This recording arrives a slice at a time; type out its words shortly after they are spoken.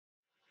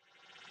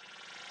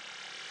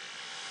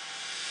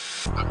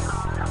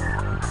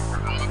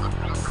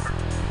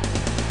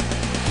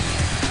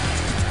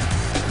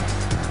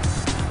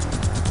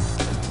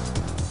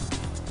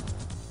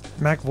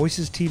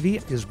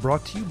MacVoicesTV is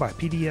brought to you by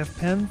PDF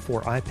Pen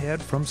for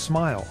iPad from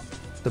Smile,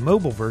 the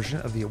mobile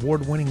version of the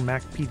award-winning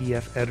Mac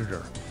PDF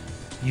editor.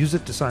 Use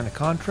it to sign a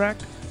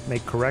contract,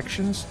 make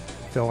corrections,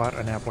 fill out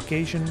an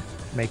application,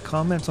 make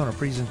comments on a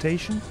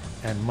presentation,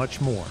 and much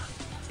more.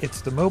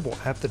 It's the mobile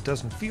app that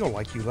doesn't feel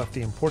like you left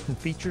the important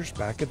features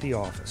back at the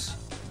office.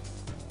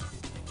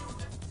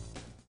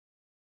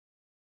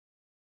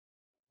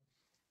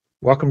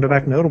 Welcome to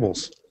Mac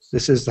Notables.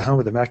 This is the home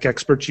of the Mac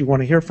experts you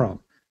want to hear from.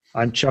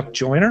 I'm Chuck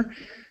Joyner.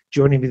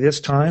 Joining me this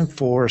time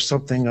for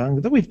something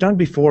that we've done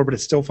before, but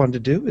it's still fun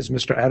to do, is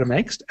Mr. Adam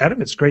Engst. Adam,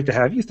 it's great to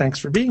have you. Thanks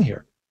for being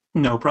here.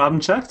 No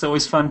problem, Chuck. It's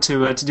always fun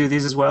to do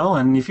these as well,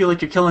 and you feel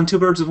like you're killing two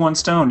birds with one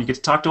stone. You get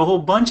to talk to a whole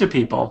bunch of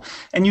people,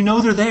 and you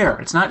know they're there.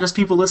 It's not just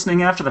people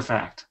listening after the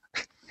fact.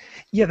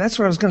 Yeah, that's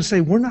what I was going to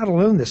say. We're not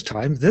alone this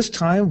time. This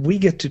time we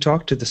get to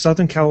talk to the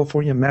Southern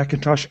California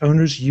Macintosh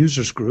Owners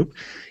Users Group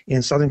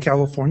in Southern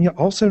California,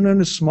 also known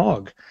as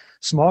SMOG.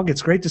 SMOG,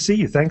 it's great to see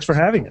you. Thanks for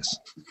having us.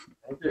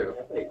 Thank you.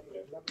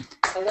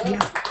 Hello.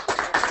 Yeah.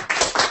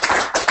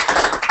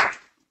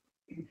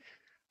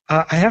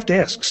 I have to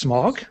ask,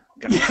 SMOG?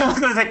 Yeah, I was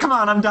going to say, come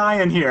on, I'm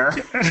dying here.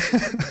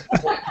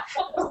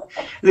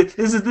 This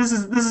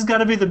has got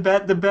to be the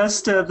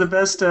best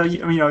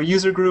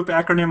user group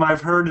acronym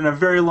I've heard in a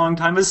very long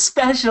time,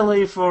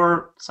 especially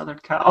for Southern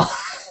Cal.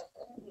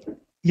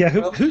 Yeah,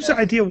 whose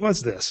idea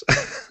was this?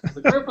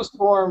 The group was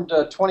formed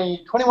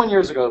 21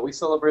 years ago. We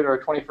celebrated our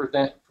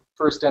 21st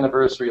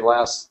anniversary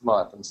last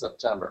month in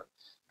September.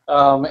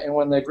 And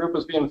when the group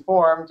was being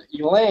formed,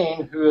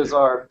 Elaine, who is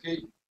our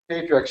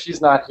patriarch,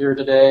 she's not here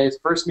today. It's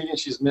the first meeting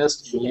she's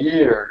missed in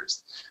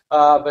years.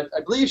 But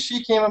I believe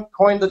she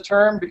coined the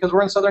term because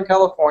we're in Southern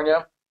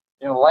California,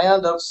 in a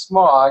land of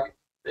smog.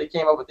 They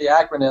came up with the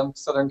acronym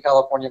Southern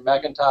California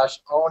Macintosh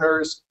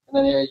Owners, and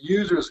then a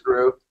users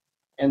group,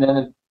 and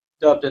then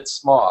dubbed it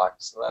SMOG.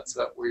 So that's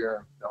what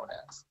we're known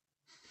as.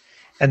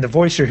 And the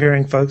voice you're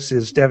hearing, folks,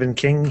 is Devin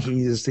King.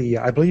 He is the,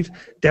 I believe,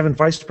 Devin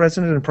Vice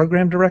President and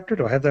Program Director.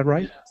 Do I have that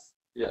right?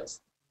 Yes.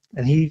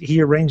 And he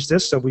arranged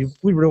this, so we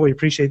really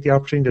appreciate the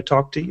opportunity to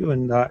talk to you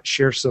and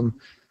share some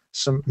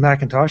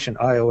Macintosh and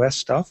iOS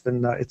stuff.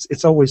 And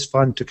it's always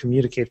fun to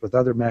communicate with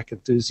other Mac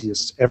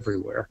enthusiasts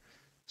everywhere.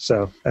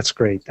 So that's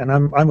great. And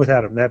I'm with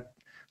Adam. That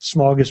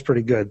SMOG is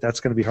pretty good. That's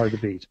going to be hard to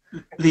beat.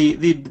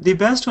 The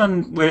best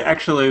one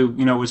actually,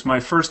 was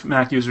my first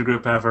Mac user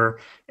group ever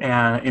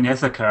in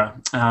Ithaca.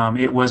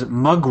 It was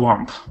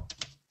Mugwump,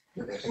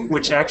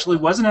 which actually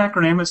was an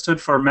acronym. It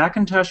stood for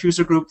Macintosh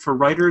User Group for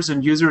Writers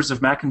and Users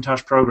of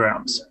Macintosh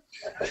Programs.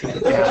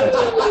 And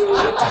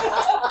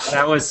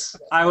I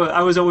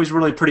was always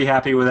really pretty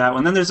happy with that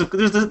one. Then there's of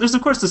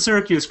course the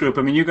Syracuse group.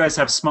 I mean, you guys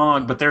have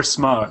SMOG, but they're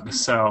smug.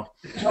 So.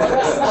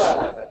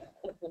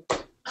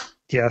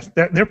 Yeah,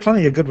 there are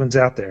plenty of good ones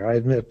out there, I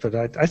admit, but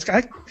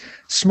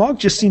SMOG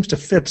just seems to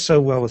fit so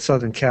well with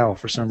Southern Cal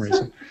for some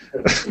reason.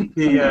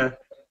 The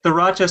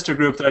Rochester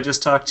group that I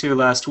just talked to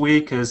last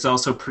week is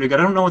also pretty good.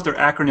 I don't know what their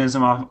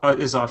acronym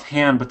is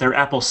offhand, but they're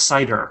Apple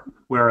Cider,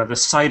 where the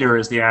cider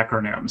is the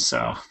acronym.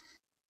 So.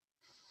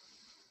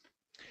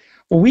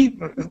 Well,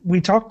 we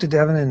talked to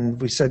Devin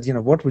and we said,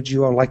 what would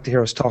you all like to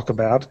hear us talk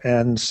about?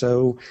 And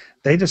so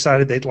they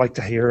decided they'd like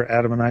to hear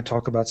Adam and I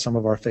talk about some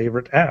of our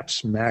favorite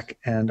apps, Mac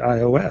and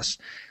iOS,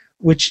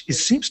 which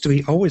seems to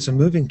be always a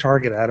moving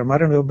target, Adam. I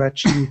don't know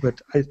about you,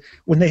 but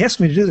when they ask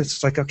me to do this,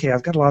 it's like, okay,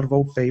 I've got a lot of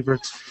old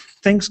favorites.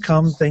 Things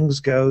come, things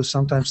go.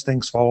 Sometimes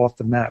things fall off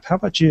the map. How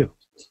about you?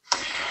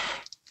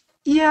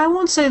 Yeah, I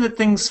won't say that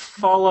things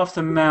fall off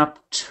the map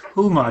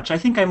too much. I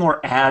think I more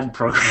add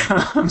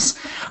programs.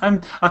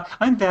 I'm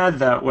bad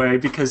that way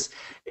because,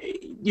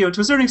 to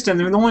a certain extent,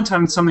 the only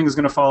time something is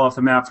going to fall off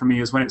the map for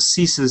me is when it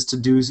ceases to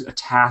do a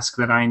task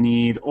that I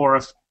need, or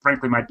if,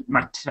 frankly, my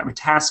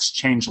tasks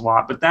change a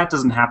lot. But that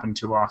doesn't happen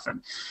too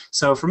often.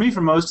 So for me,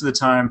 for most of the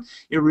time,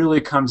 it really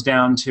comes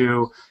down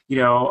to,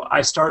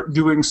 I start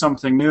doing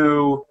something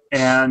new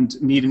and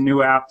need a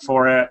new app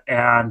for it,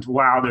 and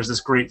wow, there's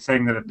this great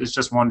thing that is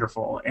just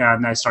wonderful,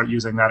 and I start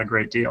using that a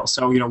great deal.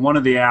 So, one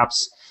of the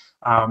apps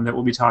that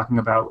we'll be talking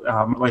about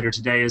later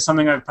today is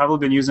something I've probably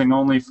been using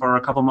only for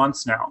a couple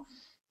months now,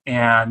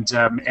 and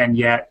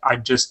yet I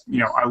just,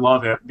 I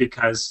love it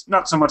because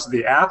not so much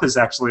the app is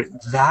actually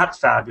that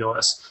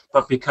fabulous,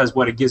 but because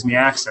what it gives me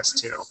access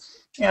to.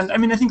 And I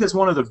mean, I think that's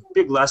one of the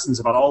big lessons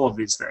about all of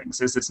these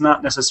things is it's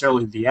not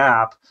necessarily the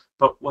app,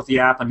 but what the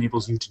app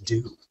enables you to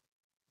do.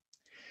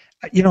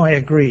 I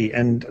agree.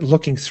 And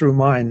looking through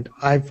mine,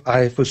 I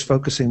was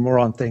focusing more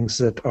on things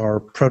that are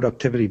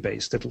productivity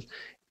based. That'll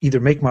either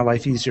make my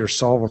life easier,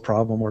 solve a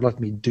problem, or let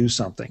me do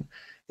something.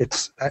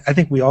 I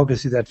think we all go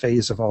through that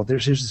phase of,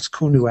 here's this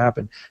cool new app,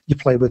 and you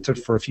play with it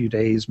for a few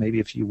days,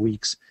 maybe a few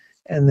weeks,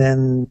 and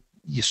then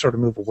you sort of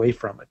move away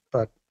from it.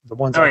 But the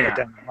ones I put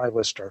down on my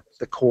list are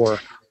the core.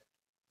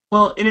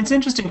 Well, and it's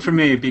interesting for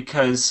me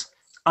because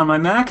on my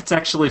Mac, it's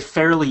actually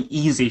fairly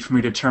easy for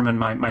me to determine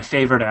my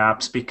favorite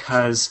apps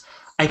because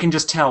I can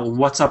just tell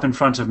what's up in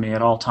front of me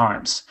at all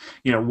times.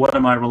 What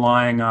am I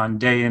relying on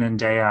day in and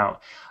day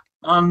out?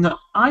 On the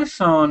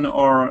iPhone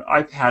or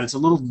iPad, it's a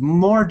little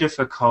more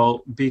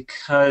difficult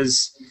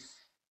because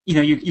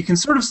you can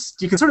sort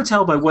of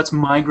tell by what's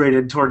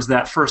migrated towards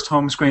that first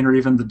home screen or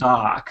even the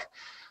dock.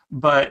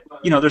 But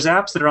there's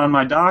apps that are on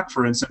my dock,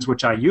 for instance,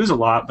 which I use a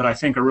lot, but I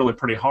think are really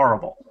pretty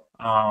horrible.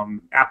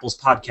 Apple's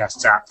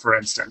Podcasts app, for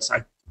instance,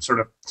 I sort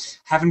of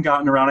haven't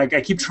gotten around.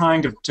 I keep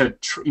trying to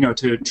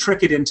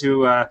trick it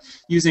into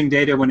using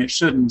data when it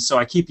shouldn't. So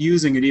I keep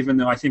using it, even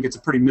though I think it's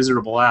a pretty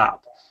miserable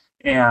app.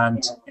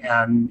 And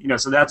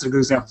so that's a good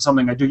example of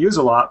something I do use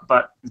a lot,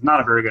 but it's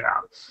not a very good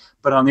app.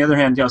 But on the other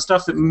hand,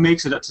 stuff that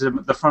makes it up to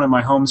the front of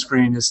my home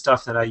screen is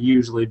stuff that I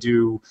usually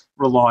do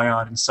rely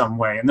on in some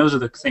way, and those are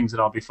the things that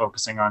I'll be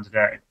focusing on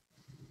today.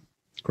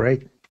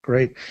 Great.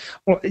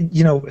 Well,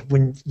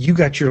 when you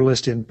got your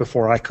list in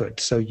before I could,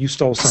 so you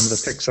stole some of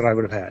the picks that I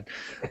would have had.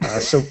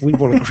 So we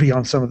will agree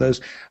on some of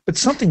those. But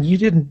something you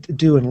didn't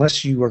do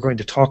unless you were going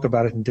to talk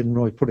about it and didn't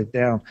really put it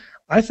down,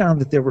 I found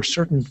that there were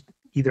certain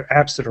either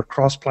apps that are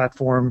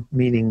cross-platform,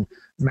 meaning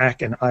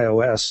Mac and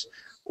iOS,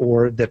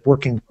 or that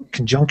work in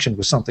conjunction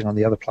with something on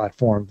the other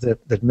platform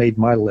that made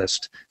my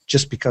list,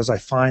 just because I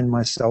find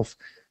myself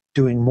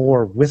doing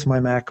more with my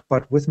Mac,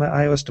 but with my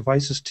iOS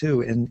devices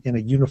too, in a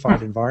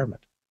unified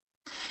environment.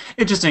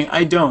 Interesting.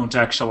 I don't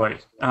actually.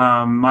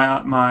 I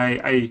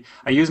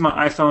use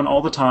my iPhone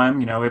all the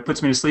time. It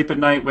puts me to sleep at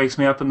night, wakes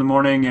me up in the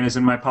morning, and is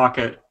in my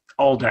pocket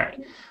all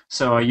day.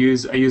 So I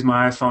use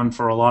my iPhone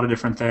for a lot of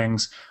different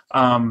things.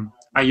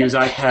 I use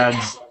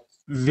iPads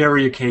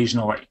very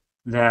occasionally.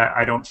 That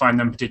I don't find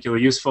them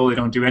particularly useful. They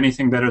don't do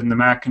anything better than the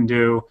Mac can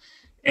do,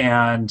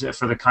 and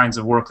for the kinds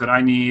of work that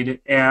I need.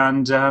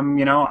 And I'm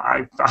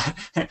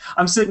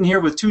sitting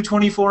here with two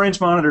 24-inch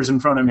monitors in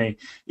front of me.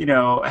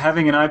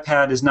 Having an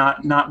iPad is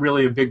not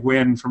really a big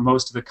win for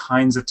most of the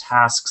kinds of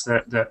tasks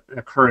that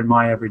occur in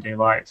my everyday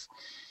life.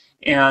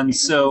 And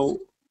so,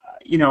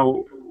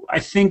 I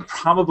think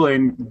probably,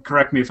 and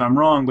correct me if I'm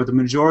wrong, but the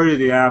majority of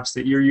the apps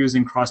that you're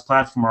using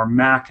cross-platform are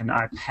Mac and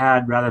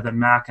iPad rather than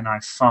Mac and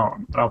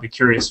iPhone. But I'll be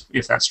curious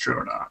if that's true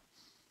or not.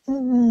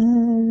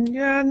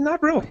 Yeah,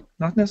 not really.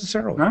 Not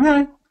necessarily.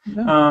 Okay.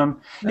 No.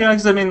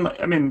 Because I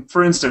mean,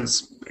 for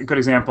instance, a good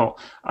example,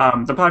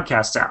 the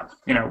podcast app.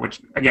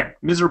 Which again,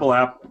 miserable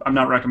app. I'm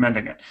not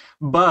recommending it.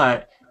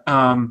 But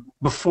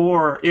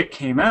before it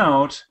came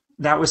out,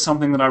 that was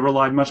something that I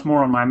relied much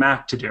more on my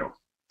Mac to do.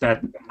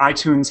 That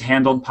iTunes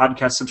handled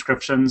podcast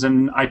subscriptions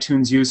and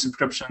iTunes U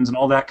subscriptions and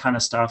all that kind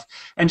of stuff,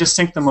 and just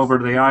sync them over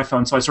to the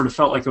iPhone. So I sort of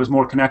felt like there was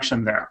more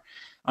connection there.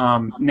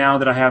 Now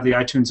that I have the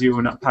iTunes U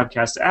and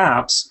podcast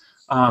apps,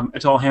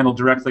 it's all handled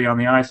directly on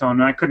the iPhone,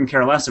 and I couldn't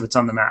care less if it's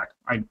on the Mac.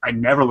 I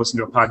never listen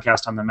to a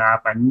podcast on the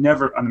Mac. I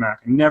never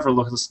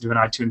listen to an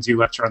iTunes U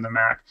lecture on the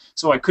Mac.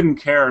 So I couldn't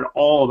care at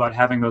all about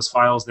having those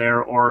files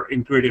there or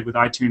integrated with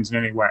iTunes in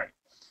any way.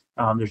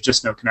 There's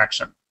just no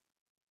connection.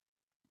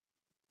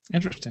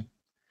 Interesting.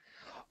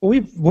 Well,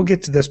 we'll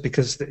get to this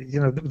because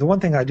the one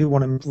thing I do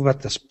want to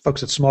let the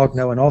folks at SMOG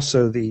know, and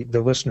also the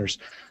listeners,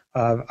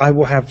 I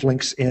will have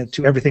links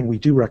to everything we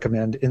do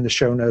recommend in the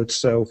show notes.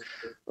 So,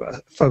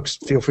 folks,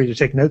 feel free to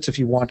take notes if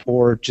you want,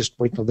 or just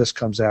wait till this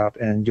comes out,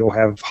 and you'll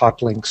have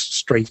hot links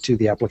straight to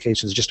the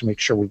applications just to make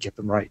sure we get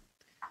them right.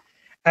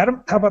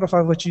 Adam, how about if I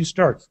let you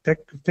start?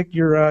 Pick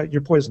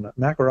your poison,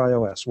 Mac or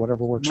iOS,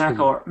 whatever works for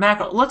you.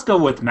 Mac. Let's go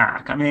with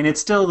Mac. I mean, it's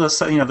still the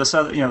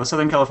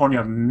Southern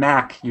California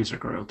Mac user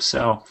group.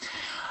 So.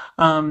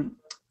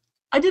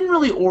 I didn't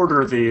really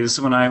order these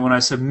when I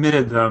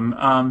submitted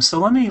them. So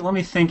let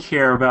me think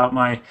here about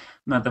my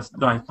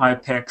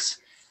picks.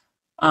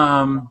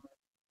 I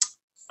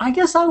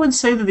guess I would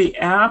say that the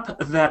app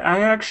that I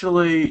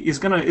actually is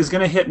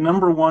gonna hit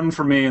number one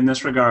for me in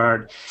this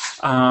regard,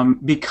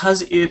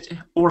 because it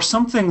or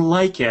something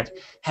like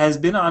it has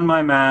been on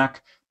my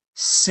Mac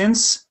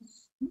since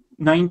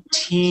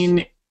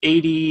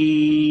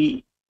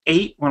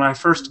 1988 when I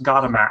first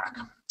got a Mac.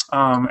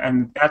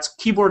 And that's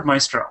Keyboard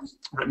Maestro,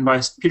 written by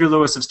Peter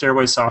Lewis of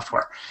Stairway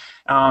Software.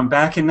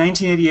 Back in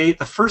 1988,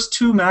 the first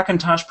two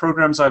Macintosh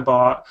programs I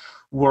bought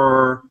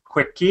were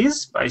Quick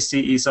Keys by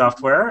CE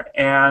Software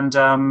and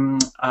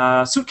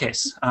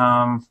Suitcase,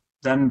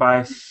 then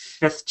by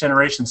Fifth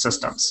Generation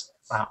Systems.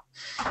 Wow.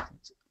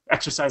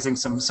 Exercising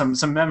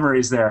some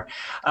memories there.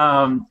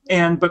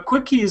 But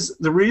Quick Keys,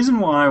 the reason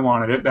why I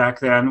wanted it back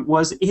then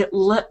was it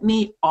let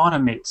me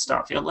automate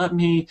stuff. It let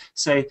me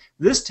say,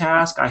 this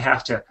task, I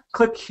have to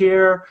click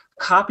here,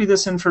 copy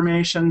this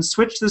information,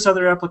 switch this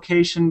other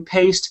application,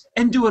 paste,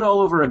 and do it all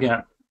over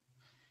again.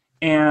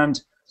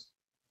 And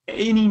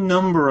any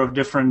number of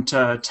different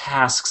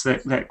tasks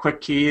that Quick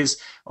Keys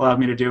allowed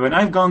me to do. And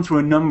I've gone through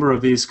a number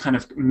of these kind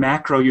of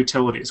macro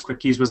utilities. Quick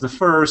Keys was the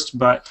first,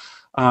 but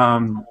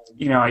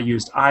I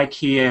used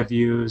iKey. I've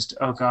used,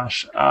 I'm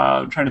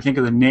trying to think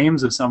of the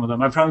names of some of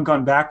them. I've probably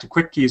gone back to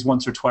Quick Keys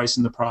once or twice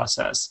in the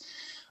process.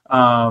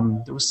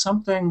 There was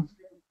something.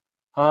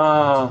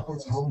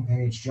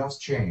 Homepage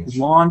just changed.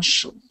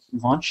 Launch.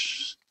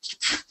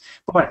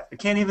 Boy, I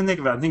can't even think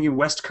about it. I'm thinking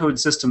West Code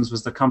Systems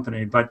was the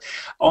company, but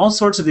all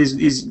sorts of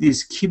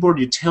these keyboard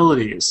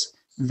utilities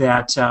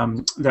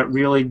that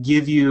really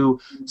give you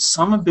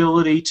some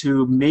ability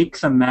to make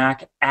the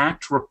Mac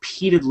act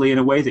repeatedly in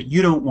a way that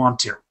you don't want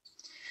to.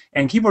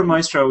 And Keyboard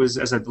Maestro is,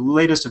 as I said, the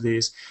latest of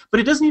these, but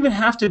it doesn't even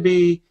have to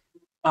be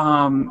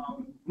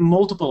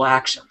multiple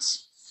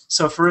actions.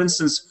 So, for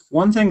instance,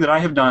 one thing that I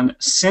have done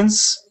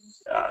since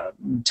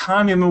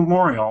time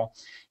immemorial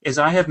is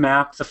I have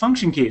mapped the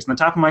function keys on the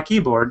top of my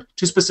keyboard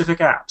to specific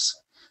apps.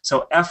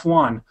 So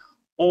F1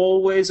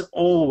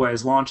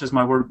 always launches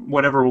my word,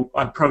 whatever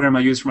program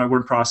I use for my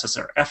word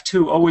processor.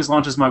 F2 always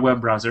launches my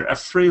web browser.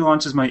 F3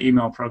 launches my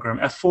email program.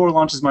 F4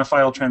 launches my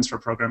file transfer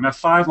program.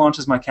 F5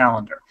 launches my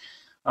calendar.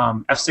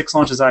 F6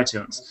 launches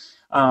iTunes.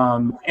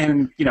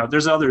 And you know,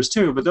 there's others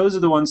too, but those are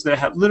the ones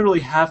that literally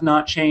have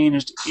not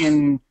changed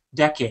in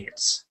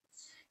decades.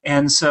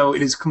 And so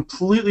it is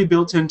completely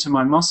built into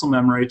my muscle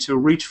memory to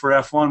reach for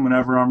F1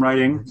 whenever I'm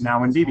writing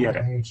now in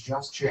BBEdit.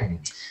 Just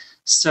changed.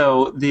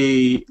 So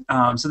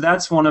so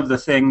that's one of the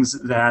things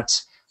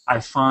that I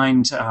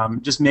find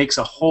just makes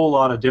a whole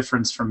lot of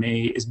difference for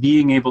me, is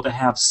being able to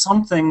have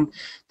something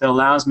that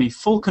allows me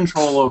full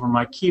control over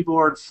my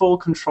keyboard, full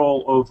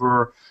control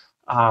over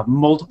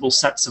multiple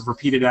sets of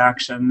repeated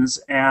actions,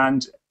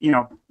 and you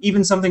know,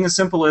 even something as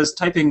simple as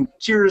typing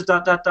cheers ...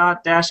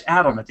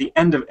 Adam at the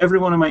end of every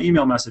one of my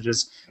email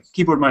messages.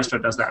 Keyboard Maestro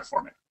does that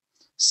for me.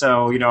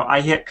 So, you know,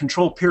 I hit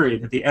Control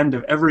period at the end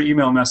of every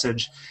email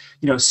message,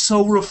 you know,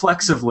 so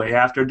reflexively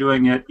after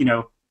doing it, you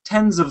know,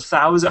 hundreds of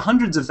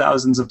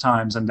thousands of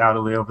times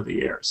undoubtedly over the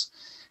years.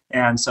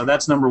 And so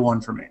that's number one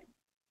for me.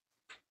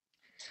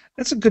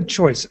 That's a good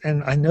choice,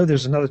 and I know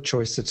there's another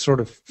choice that sort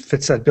of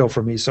fits that bill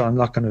for me, so I'm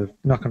not going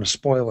to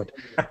spoil it.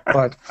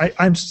 But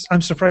I'm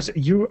surprised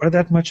you are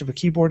that much of a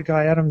keyboard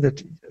guy, Adam.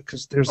 That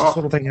because there's this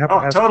little thing Apple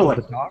has totally.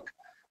 called the dock.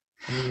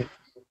 I mean,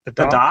 the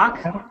dock?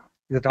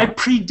 I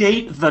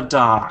predate the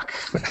dock.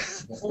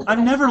 I've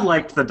never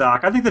liked the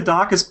dock. I think the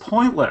dock is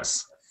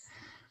pointless.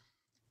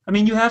 I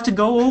mean, you have to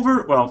go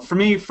over. Well, for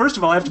me, first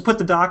of all, I have to put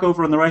the dock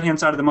over on the right-hand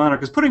side of the monitor,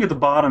 because putting it at the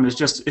bottom is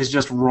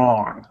just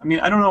wrong. I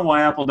mean, I don't know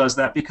why Apple does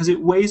that, because it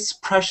wastes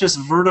precious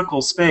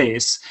vertical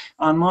space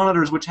on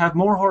monitors which have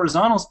more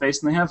horizontal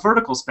space than they have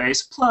vertical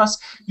space. Plus,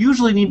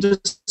 usually need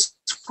to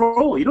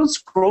scroll. You don't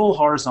scroll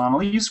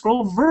horizontally; you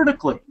scroll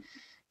vertically.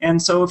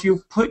 And so, if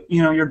you put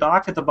your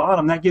dock at the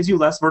bottom, that gives you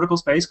less vertical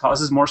space,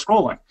 causes more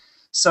scrolling.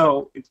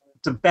 So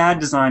it's a bad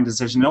design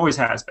decision. It always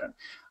has been.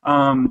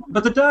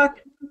 But the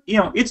dock,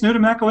 it's new to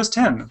Mac OS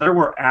X. There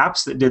were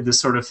apps that did this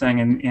sort of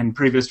thing in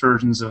previous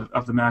versions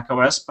of the Mac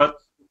OS, but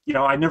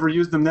I never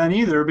used them then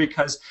either,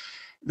 because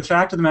the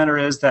fact of the matter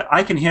is that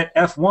I can hit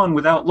F1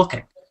 without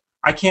looking.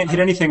 I can't hit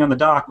anything on the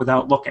dock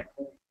without looking.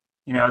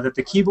 That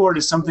the keyboard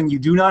is something you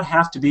do not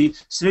have to be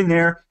sitting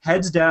there,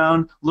 heads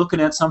down, looking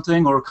at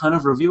something, or kind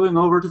of reviewing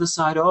over to the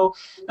side. Oh,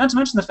 not to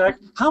mention the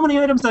fact, how many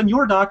items on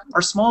your dock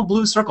are small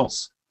blue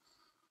circles?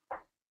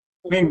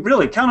 I mean,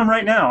 really, count them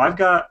right now. I've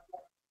got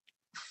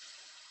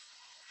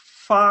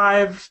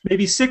 5,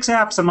 maybe 6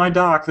 apps on my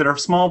dock that are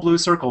small blue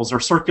circles, or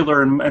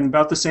circular and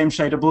about the same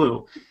shade of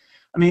blue.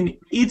 I mean,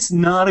 it's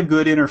not a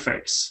good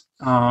interface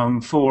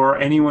for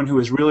anyone who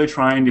is really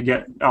trying to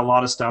get a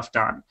lot of stuff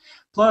done.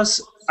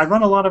 Plus, I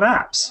run a lot of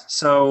apps,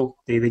 so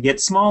they get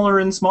smaller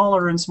and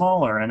smaller and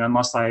smaller, and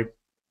unless I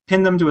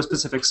pin them to a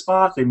specific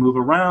spot, they move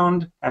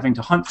around. Having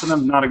to hunt for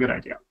them, not a good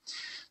idea.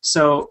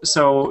 So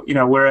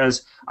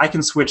whereas I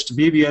can switch to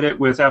BBEdit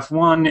with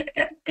F1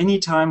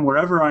 anytime,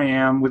 wherever I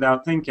am,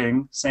 without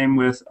thinking. Same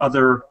with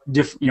other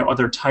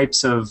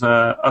types of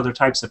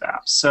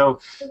apps. So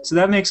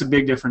that makes a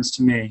big difference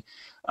to me.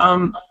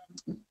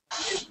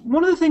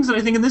 One of the things that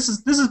I think, and this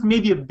is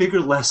maybe a bigger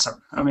lesson.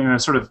 I mean,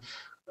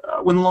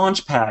 when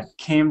Launchpad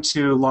came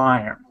to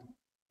Lion,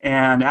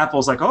 and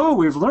Apple's like, oh,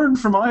 we've learned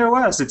from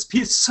iOS.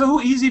 It's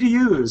so easy to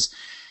use.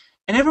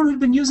 And everyone who'd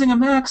been using a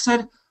Mac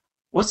said,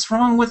 what's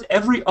wrong with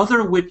every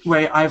other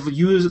way I've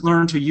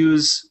learned to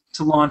use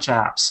to launch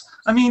apps?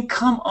 I mean,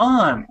 come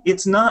on.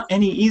 It's not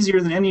any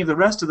easier than any of the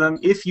rest of them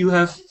if you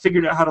have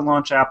figured out how to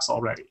launch apps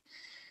already.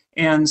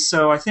 And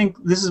so I think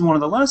this is one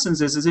of the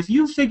lessons is if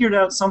you've figured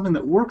out something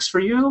that works for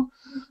you,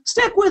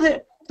 stick with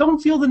it. Don't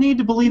feel the need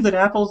to believe that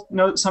Apple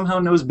somehow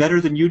knows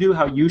better than you do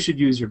how you should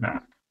use your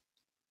Mac.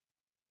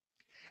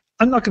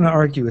 I'm not going to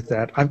argue with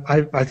that.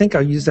 I think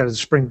I'll use that as a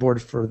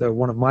springboard for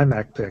one of my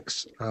Mac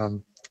picks,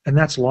 and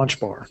that's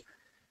LaunchBar.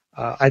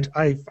 I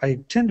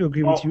tend to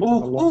agree with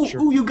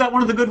you. You got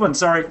one of the good ones.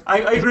 Sorry, I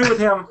agree with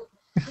him.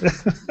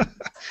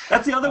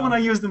 That's the other one I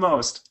use the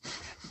most.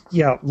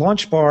 Yeah,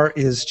 LaunchBar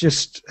is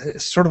just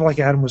sort of like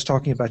Adam was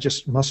talking about,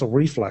 just muscle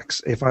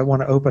reflex. If I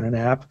want to open an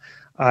app,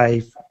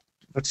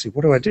 let's see,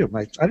 what do? I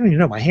don't even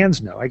know. My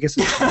hands know. I guess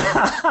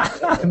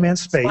it's Command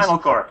Space. Spinal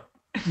cord.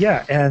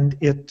 Yeah, and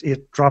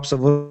it drops a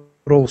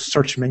little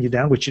search menu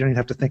down, which you don't even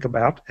have to think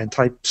about, and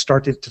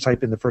start to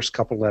type in the first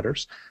couple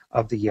letters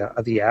of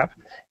the app,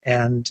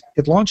 and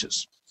it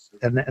launches,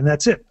 and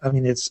that's it. I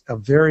mean, it's a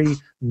very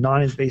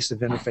non-invasive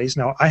interface.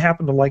 Now, I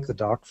happen to like the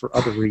dock for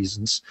other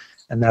reasons,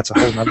 and that's a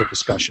whole other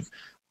discussion.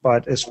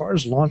 But as far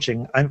as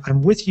launching,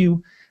 I'm with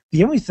you.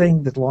 The only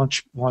thing that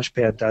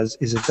Launchpad does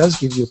is it does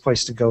give you a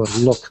place to go and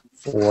look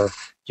for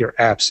your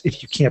apps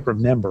if you can't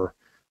remember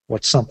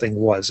what something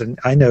was. And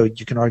I know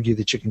you can argue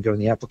that you can go in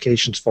the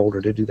applications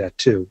folder to do that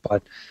too,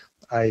 but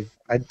I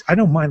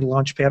don't mind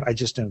Launchpad. I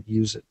just don't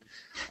use it.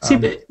 See,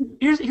 but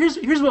here's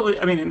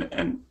what I mean,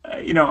 and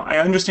you know, I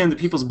understand that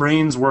people's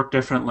brains work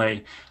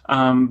differently,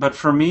 but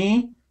for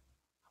me,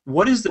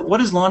 what is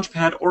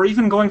Launchpad, or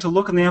even going to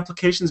look in the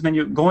applications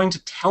menu, going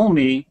to tell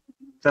me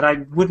that I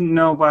wouldn't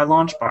know by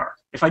LaunchBar?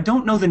 If I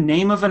don't know the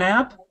name of an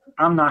app,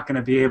 I'm not going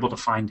to be able to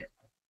find it.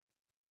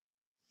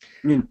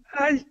 I mean,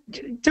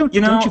 don't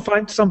you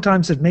find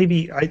sometimes that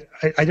maybe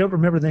I don't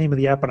remember the name of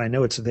the app, and I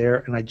know it's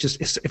there, and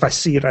if I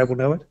see it, I will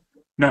know it?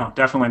 No,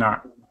 definitely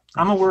not.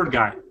 I'm a word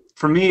guy.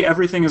 For me,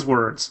 everything is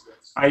words.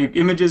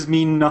 Images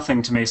mean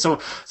nothing to me. So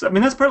I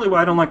mean, that's partly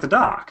why I don't like the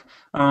dock.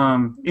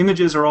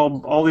 Images are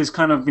all these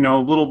kind of, you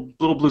know,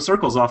 little blue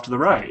circles off to the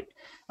right.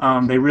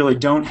 They really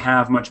don't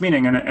have much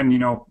meaning. And you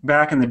know,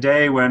 back in the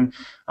day when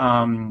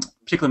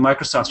particularly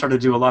Microsoft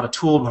started to do a lot of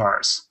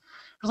toolbars,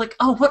 I was like,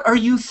 oh, what are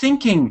you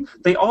thinking?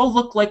 They all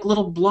look like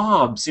little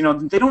blobs. You know,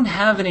 they don't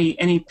have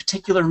any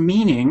particular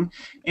meaning,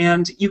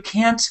 and you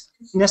can't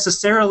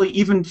necessarily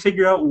even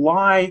figure out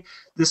why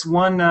this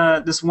one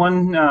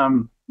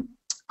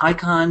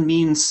icon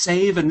means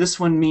save and this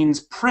one means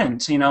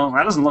print. You know,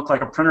 that doesn't look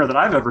like a printer that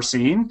I've ever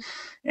seen.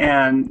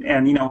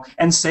 And you know,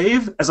 and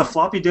save as a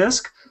floppy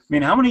disk. I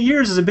mean, how many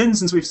years has it been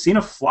since we've seen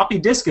a floppy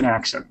disk in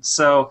action?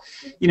 So,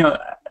 you know,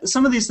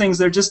 some of these things,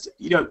 they're just,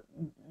 you know,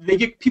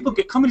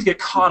 companies get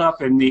caught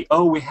up in the,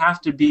 oh, we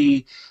have to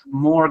be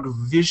more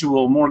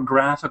visual, more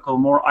graphical,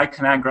 more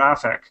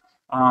iconographic.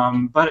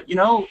 But you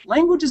know,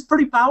 language is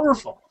pretty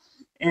powerful,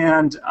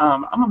 and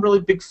I'm a really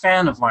big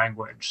fan of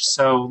language.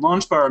 So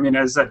LaunchBar, I mean,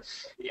 as that,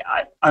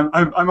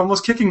 I'm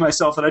almost kicking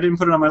myself that I didn't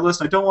put it on my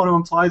list. I don't want to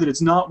imply that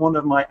it's not one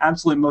of my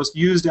absolutely most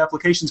used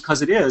applications,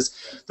 because it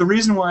is. The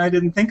reason why I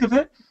didn't think of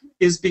it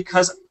is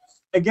because,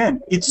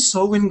 again, it's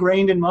so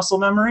ingrained in muscle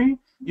memory.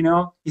 You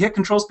know, you hit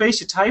Control Space,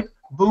 you type,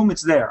 boom,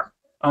 it's there.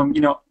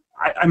 You know,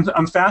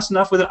 I'm fast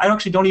enough with it. I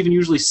actually don't even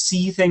usually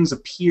see things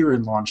appear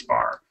in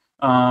LaunchBar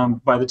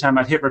by the time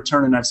I've hit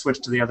return and I've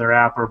switched to the other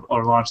app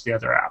or launched the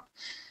other app.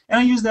 And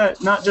I use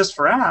that not just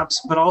for apps,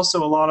 but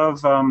also a lot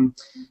of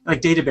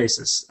like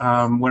databases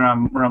when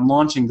I'm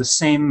launching the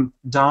same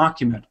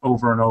document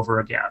over and over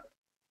again.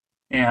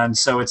 And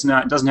so it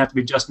doesn't have to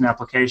be just an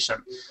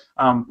application.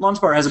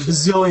 LaunchBar has a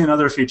bazillion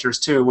other features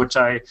too, which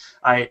I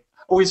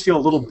always feel a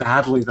little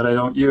badly that I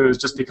don't use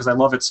just because I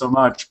love it so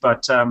much.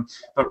 But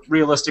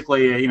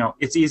realistically, you know,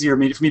 it's easier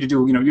for me to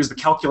do, you know, use the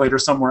calculator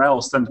somewhere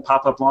else than to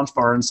pop up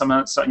LaunchBar and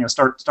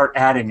start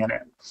adding in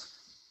it.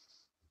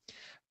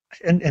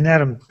 And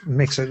Adam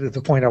makes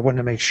the point I wanted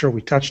to make sure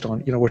we touched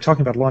on. You know, we're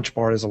talking about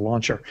LaunchBar as a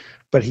launcher,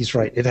 but he's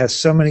right. It has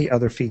so many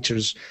other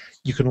features.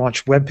 You can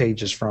launch web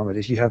pages from it.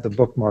 If you have the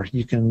bookmark,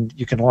 you can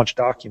launch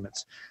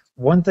documents.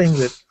 One thing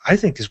that I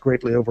think is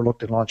greatly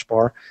overlooked in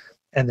LaunchBar,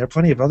 and there are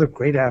plenty of other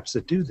great apps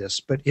that do this,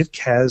 but it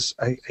has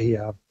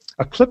a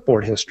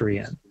clipboard history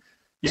in.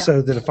 Yeah.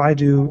 So that if I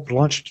do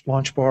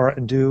LaunchBar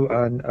and do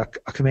a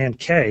Command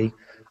K,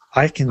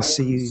 I can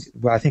see,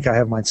 well, I think I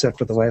have mine set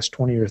for the last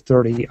 20 or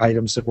 30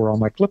 items that were on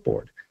my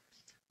clipboard,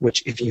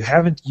 which if you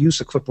haven't used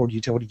a clipboard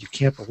utility, you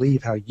can't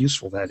believe how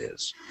useful that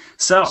is.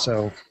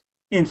 So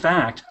in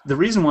fact, the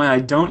reason why I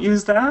don't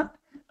use that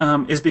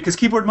is because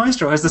Keyboard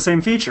Maestro has the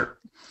same feature.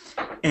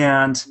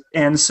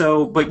 And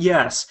so, but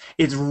yes,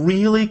 it's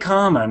really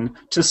common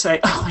to say,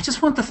 oh, I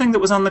just want the thing that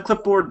was on the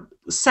clipboard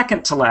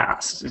second to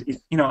last.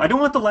 You know, I don't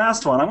want the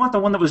last one. I want the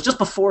one that was just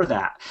before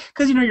that.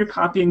 Because, you know, you're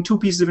copying two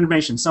pieces of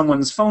information,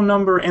 someone's phone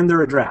number and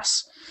their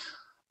address.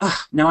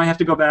 Now I have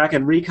to go back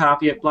and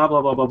recopy it, blah,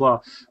 blah, blah, blah, blah.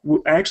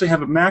 I actually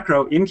have a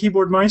macro in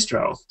Keyboard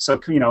Maestro. So,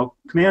 you know,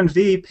 Command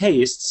V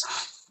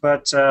pastes,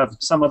 but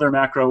some other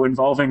macro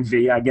involving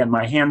V, again,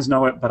 my hands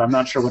know it, but I'm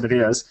not sure what it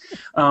is,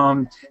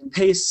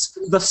 pastes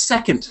the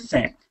second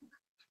thing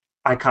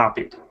I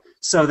copied,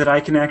 so that I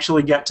can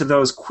actually get to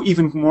those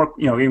even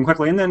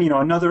quickly. And then, you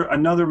know,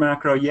 another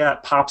macro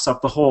yet pops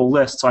up the whole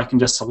list, so I can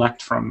just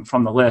select from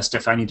the list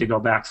if I need to go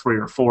back 3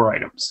 or 4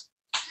 items.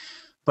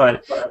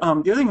 But the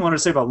other thing I wanted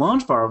to say about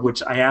LaunchBar,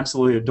 which I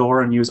absolutely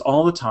adore and use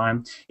all the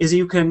time, is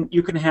it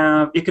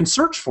can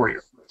search for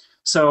you.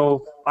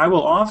 So I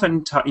will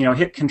often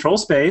hit Control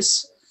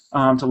Space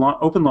to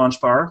open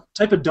LaunchBar,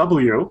 type a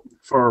W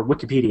for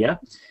Wikipedia,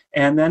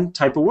 and then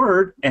type a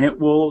word, and it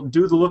will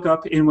do the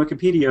lookup in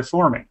Wikipedia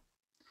for me.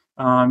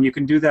 You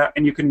can do that,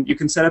 and you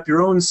can set up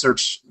your own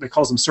search. They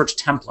call them search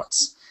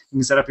templates. You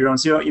can set up your own.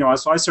 So, you know,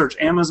 so I search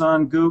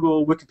Amazon,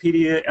 Google,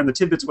 Wikipedia, and the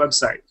TidBITS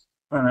website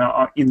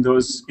in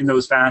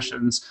those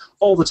fashions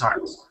all the time.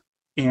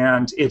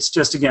 And it's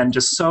just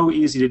so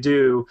easy to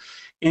do.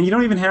 And you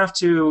don't even have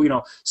to, you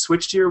know,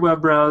 switch to your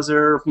web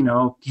browser, you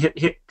know,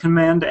 hit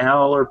Command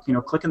L or, you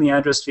know, click in the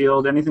address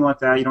field, anything like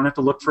that. You don't have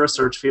to look for a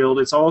search field.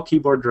 It's all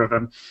keyboard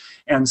driven.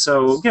 And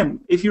so, again,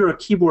 if you're a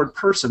keyboard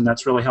person,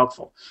 that's really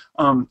helpful.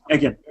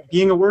 Again,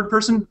 being a word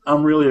person,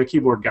 I'm really a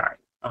keyboard guy.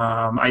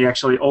 I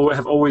actually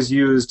have always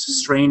used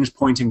strange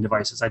pointing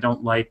devices. I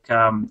don't like,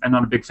 I'm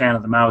not a big fan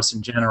of the mouse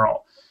in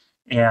general.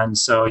 And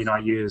so, I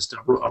used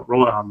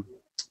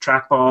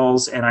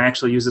trackballs, and I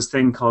actually use this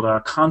thing called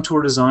a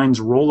Contour Designs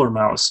Roller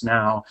Mouse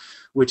now,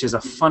 which is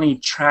a funny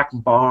track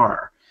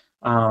bar.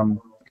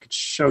 I could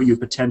show you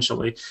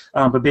potentially,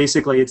 but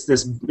basically it's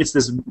this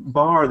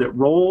bar that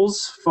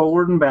rolls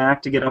forward and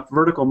back to get up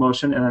vertical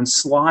motion, and then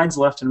slides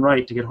left and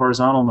right to get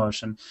horizontal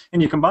motion.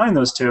 And you combine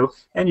those two,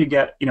 and you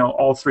get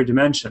all three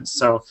dimensions.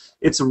 So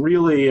it's a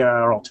really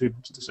or all two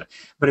dimensions,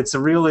 but it's a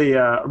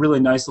really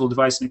nice little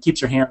device, and it keeps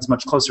your hands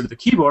much closer to the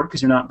keyboard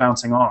because you're not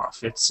bouncing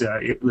off. It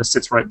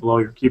sits right below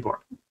your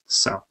keyboard.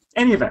 So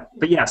any event,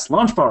 but yes,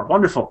 Launch Bar,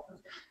 wonderful.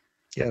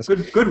 Yes,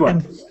 good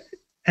one.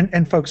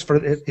 And folks,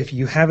 if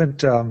you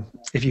haven't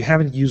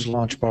used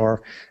Launch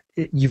Bar,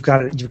 you've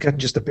got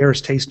just the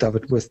barest taste of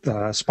it with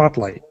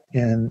Spotlight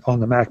on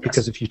the Mac,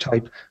 because if you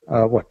type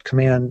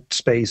Command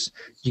space,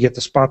 you get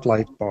the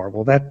Spotlight bar.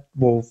 Well, that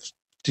will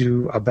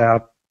do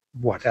about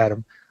what,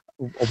 Adam?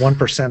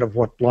 1% of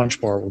what Launch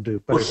Bar will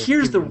do. But well,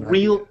 here's the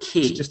real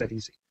key. It's just that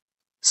easy.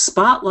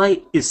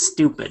 Spotlight is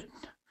stupid.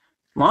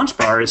 Launch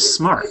Bar is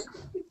smart.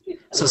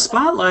 So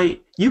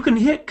Spotlight, you can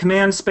hit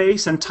Command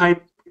space and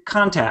type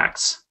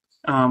contacts.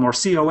 Or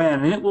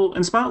CON,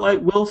 and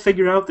Spotlight will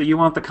figure out that you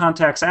want the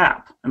Contacts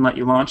app and let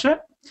you launch it.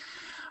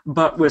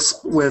 But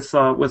with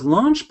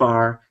Launch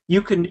Bar,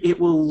 it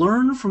will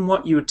learn from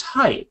what you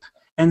type,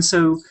 and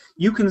so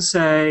you can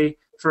say,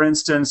 for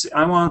instance, if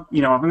I'm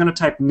going to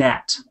type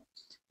net,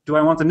 do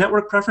I want the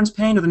network preference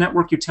pane or the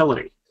network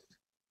utility?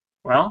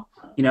 Well,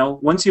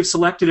 once you've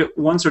selected it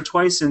once or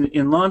twice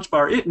in Launch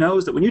Bar, it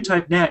knows that when you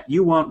type net,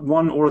 you want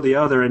one or the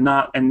other, and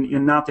not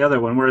the other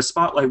one. Whereas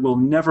Spotlight will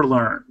never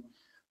learn.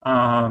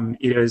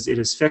 It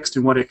is fixed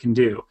in what it can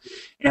do,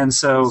 and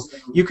so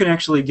you can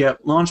actually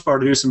get Launch Bar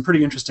to do some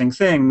pretty interesting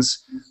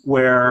things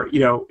where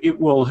it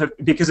will have,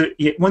 because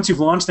once you've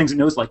launched things, it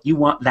knows you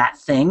want that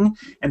thing,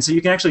 and so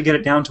you can actually get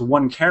it down to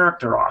one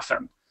character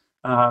often.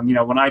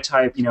 When I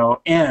type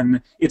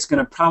N, it's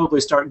going to probably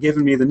start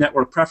giving me the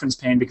network preference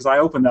pane because I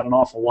open that an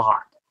awful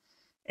lot.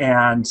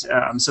 And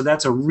so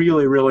that's a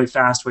really, really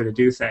fast way to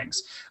do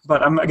things.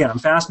 But I'm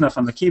fast enough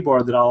on the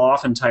keyboard that I'll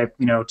often type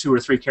 2 or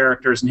 3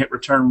 characters and hit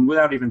return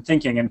without even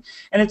thinking. And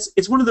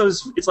it's one of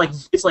those, it's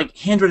like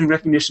handwriting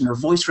recognition or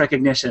voice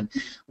recognition,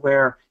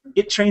 where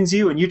it trains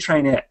you and you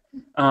train it.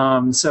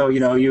 So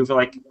you've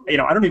I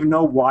don't even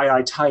know why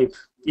I type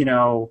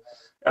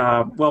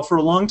well, for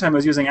a long time I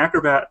was using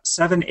Acrobat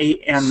 7,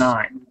 8, and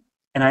 9.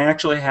 And I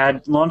actually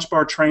had Launch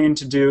Bar trained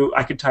to do,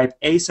 I could type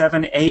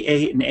A7,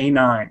 A8, and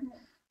A9.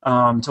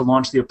 To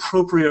launch the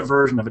appropriate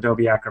version of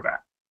Adobe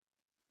Acrobat,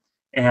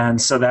 and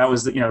so that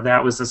was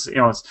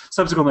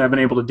subsequently I've been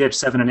able to ditch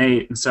 7 and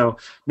 8, and so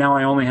now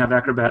I only have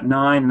Acrobat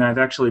 9, and I've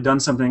actually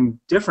done something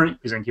different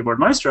using Keyboard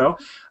Maestro,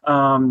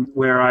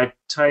 where I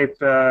type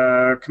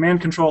Command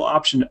Control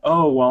Option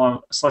O while I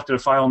selected a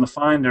file in the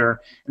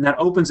Finder, and that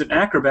opens it in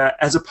Acrobat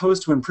as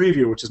opposed to in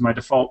Preview, which is my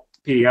default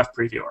PDF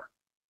previewer.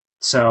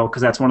 So,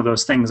 because that's one of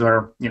those things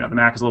where the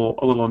Mac is a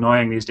little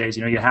annoying these days.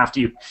 You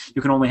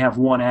can only have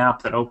one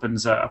app that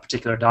opens a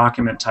particular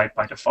document type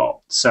by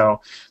default. So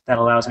that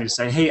allows me to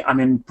say, hey, I'm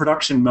in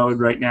production mode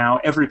right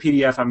now. Every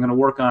PDF I'm going to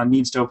work on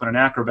needs to open in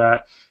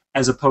Acrobat,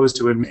 as opposed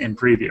to in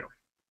Preview.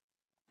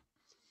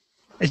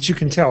 As you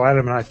can tell,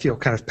 Adam and I feel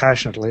kind of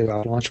passionately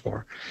about Launch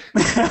Bar.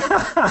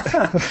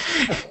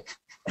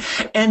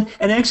 And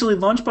actually,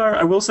 Launch Bar,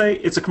 I will say,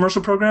 it's a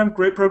commercial program,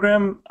 great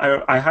program.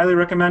 I highly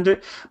recommend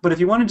it. But if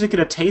you wanted to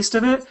get a taste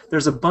of it,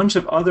 there's a bunch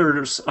of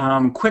others,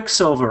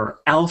 Quicksilver,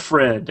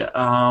 Alfred,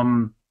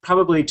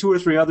 probably 2 or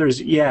 3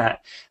 others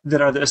yet, that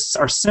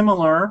are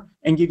similar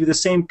and give you the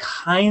same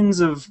kinds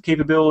of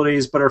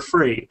capabilities but are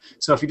free.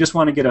 So if you just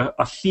want to get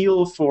a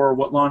feel for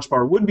what Launch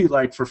Bar would be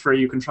like for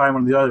free, you can try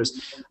one of the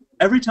others.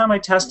 Every time I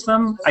test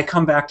them, I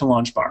come back to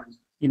Launch Bar.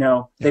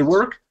 They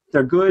work,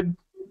 they're good.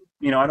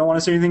 I don't want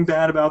to say anything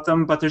bad about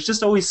them, but there's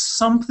just always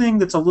something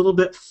that's a little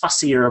bit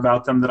fussier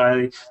about them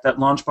that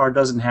Launch Bar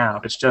doesn't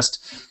have.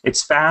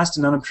 It's fast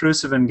and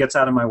unobtrusive and gets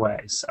out of my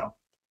way. So.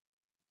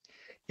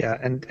 Yeah,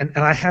 and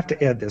I have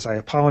to add this. I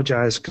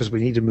apologize because we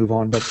need to move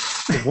on. But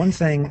the one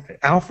thing,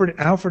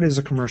 Alfred is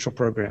a commercial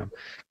program.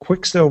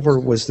 Quicksilver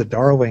was the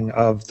darling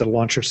of the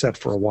launcher set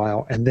for a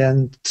while, and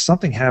then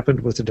something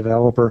happened with the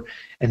developer,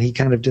 and he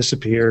kind of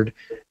disappeared.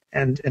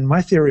 And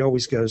my theory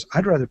always goes,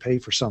 I'd rather pay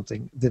for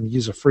something than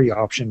use a free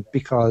option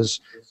because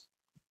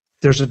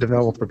there's a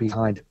developer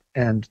behind it,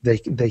 and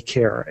they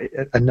care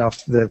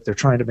enough that they're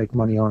trying to make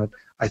money on it.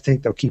 I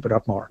think they'll keep it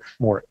up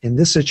more. In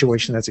this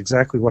situation, that's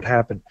exactly what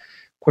happened.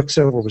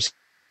 Quicksilver was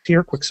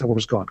here, Quicksilver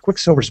was gone.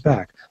 Quicksilver's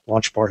back.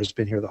 Launch Bar has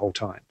been here the whole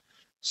time.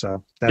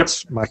 So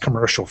that's my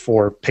commercial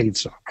for paid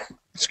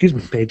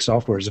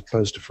software as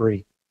opposed to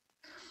free.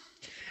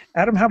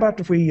 Adam, how about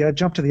if we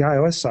jump to the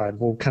iOS side?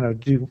 We'll kind of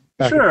do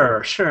back.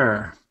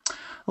 Sure.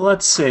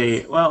 Let's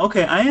see. Well,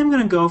 okay, I am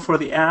going to go for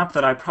the app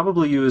that I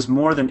probably use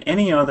more than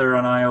any other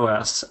on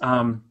iOS.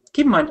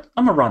 Keep in mind,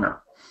 I'm a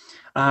runner.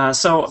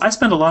 So I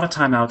spend a lot of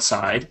time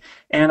outside,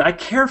 and I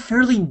care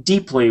fairly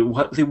deeply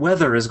what the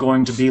weather is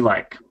going to be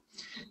like.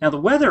 Now,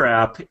 the weather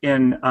app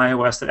in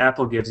iOS that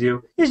Apple gives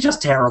you is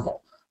just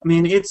terrible. I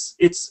mean, it's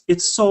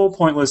so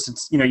pointless.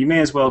 It's, you know, you may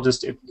as well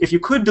just, if you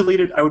could delete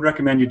it, I would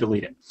recommend you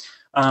delete it.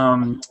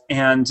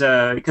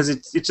 Because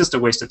it's just a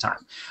waste of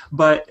time.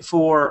 But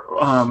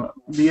for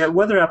the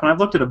weather app, and I've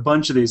looked at a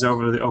bunch of these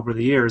over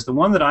the years, the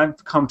one that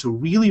I've come to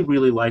really,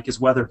 really like is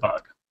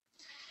WeatherBug.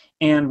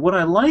 And what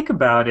I like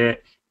about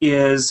it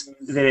is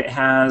that it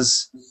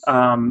has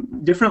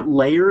different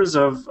layers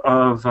of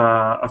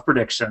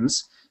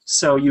predictions,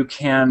 so you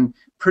can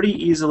pretty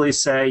easily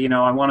say, you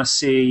know, I want to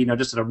see, you know,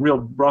 just a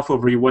real rough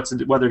overview, what's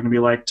the weather going to be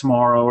like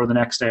tomorrow or the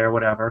next day or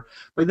whatever.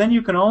 But then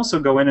you can also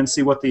go in and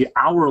see what the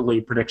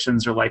hourly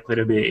predictions are likely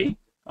to be,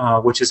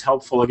 which is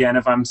helpful, again,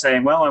 if I'm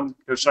saying, well,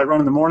 should I run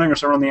in the morning or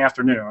should I run in the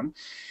afternoon?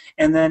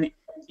 And then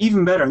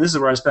even better, and this is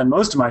where I spend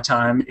most of my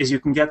time, is you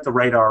can get the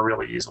radar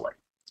really easily.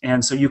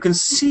 And so you can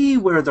see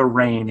where the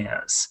rain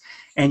is.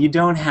 And you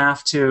don't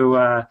have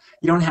to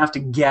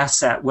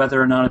guess at whether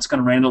or not it's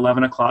going to rain at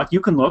 11 o'clock. You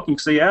can look and you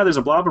can say, yeah, there's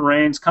a blob of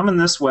rain. It's coming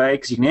this way,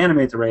 because you can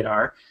animate the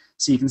radar.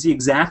 So you can see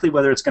exactly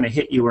whether it's going to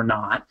hit you or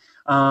not.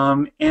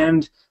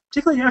 And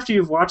particularly after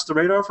you've watched the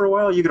radar for a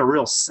while, you get a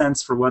real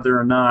sense for whether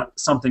or not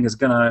something is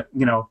going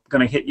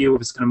to hit you,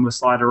 if it's going to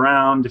slide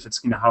around, if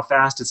it's, you know, how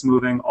fast it's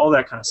moving, all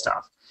that kind of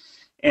stuff.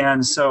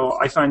 And so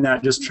I find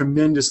that just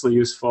tremendously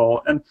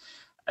useful. And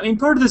I mean,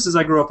 part of this is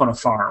I grew up on a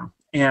farm.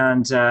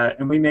 And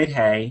we made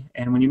hay,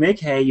 and when you make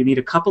hay, you need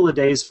a couple of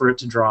days for it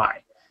to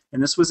dry.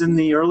 And this was in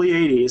the early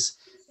 80s,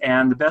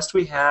 and the best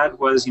we had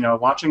was, you know,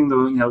 watching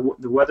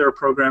the weather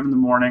program in the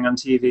morning on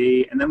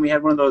TV, and then we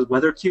had one of those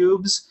weather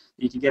cubes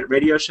that you could get at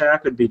Radio Shack.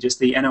 It would be just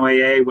the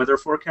NOAA weather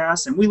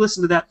forecast, and we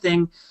listened to that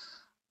thing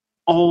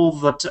all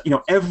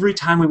the every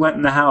time we went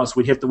in the house,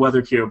 we'd hit the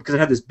weather cube, because it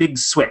had this big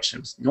switch. It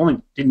was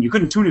you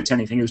couldn't tune it to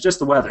anything. It was just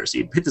the weather. So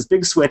you'd hit this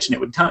big switch, and it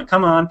would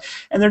come on,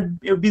 and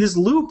it would be this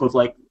loop of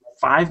like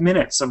 5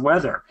 minutes of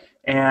weather,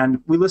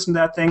 and we listened to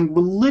that thing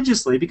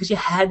religiously, because you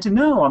had to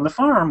know on the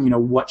farm, you know,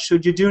 what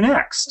should you do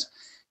next?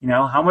 You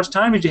know, how much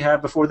time did you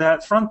have before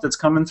that front that's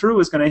coming through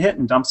is going to hit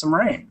and dump some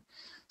rain?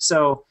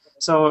 So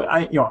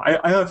I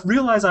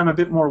realize I'm a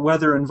bit more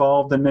weather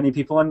involved than many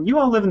people, and you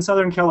all live in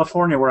Southern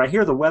California, where I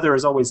hear the weather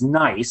is always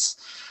nice,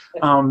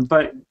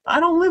 but I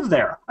don't live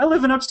there. I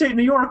live in upstate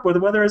New York, where the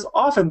weather is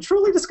often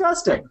truly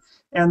disgusting,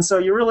 and so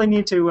you really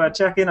need to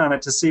check in on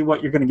it to see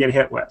what you're going to get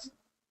hit with.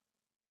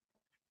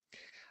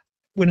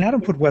 When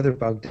Adam put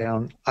WeatherBug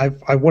down,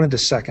 I wanted to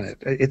second it.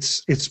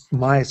 It's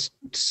my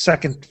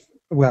second.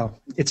 Well,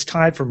 it's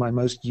tied for my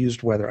most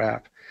used weather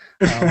app,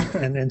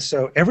 and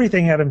so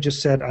everything Adam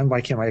just said, I'm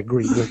like him. I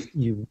agree with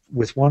you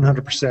with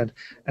 100%,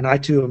 and I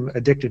too am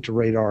addicted to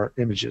radar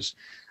images.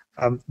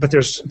 But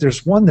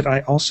there's one that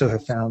I also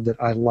have found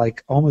that I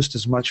like almost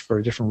as much for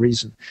a different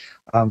reason,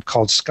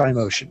 called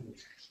SkyMotion.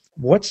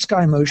 What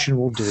SkyMotion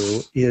will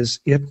do is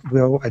it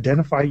will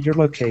identify your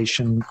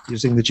location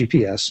using the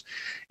GPS,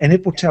 and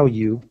it will tell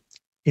you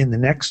in the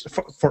next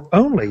for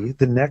only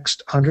the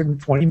next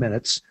 120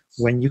 minutes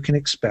when you can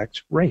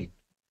expect rain,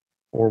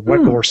 or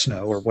or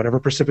snow, or whatever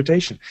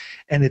precipitation.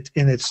 And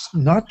it's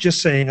not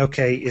just saying,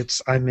 okay,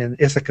 I'm in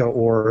Ithaca,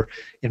 or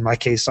in my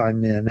case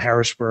I'm in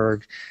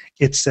Harrisburg.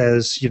 It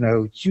says, you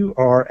know, you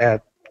are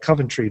at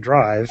Coventry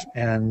Drive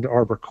and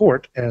Arbor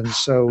Court, and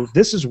so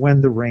this is when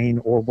the rain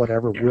or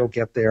whatever will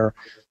get there,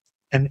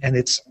 and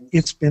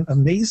it's been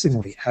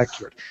amazingly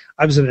accurate.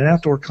 I was at an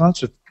outdoor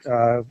concert,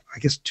 I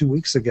guess 2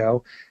 weeks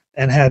ago,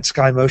 and had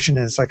SkyMotion, and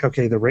it's like,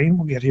 okay, the rain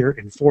will get here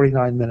in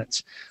 49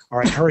 minutes. All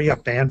right, hurry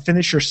up, band,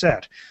 finish your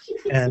set.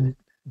 And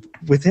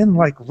within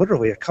like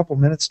literally a couple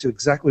minutes to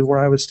exactly where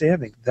I was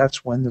standing,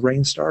 that's when the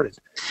rain started.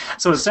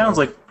 So it sounds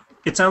like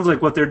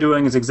what they're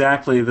doing is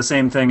exactly the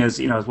same thing as,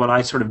 you know, as what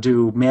I sort of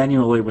do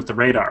manually with the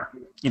radar.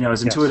 You know,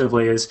 as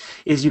intuitively as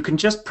you can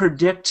just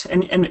predict,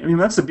 and I mean,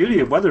 that's the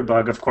beauty of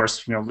WeatherBug, of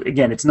course. You know,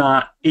 again,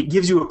 it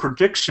gives you a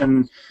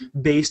prediction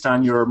based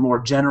on your more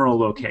general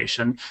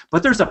location,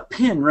 but there's a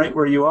pin right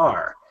where you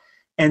are,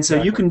 and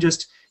so you can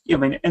just, you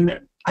know, I mean,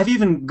 and I've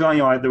even gone,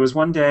 you know, there was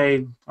one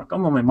day, like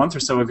only a month or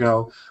so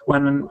ago,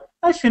 when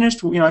I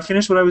finished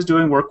what I was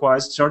doing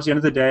work-wise towards the end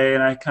of the day,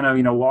 and I kind of,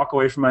 you know, walk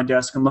away from my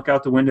desk and look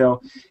out the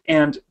window,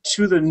 and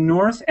to the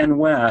north and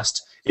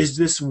west is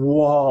this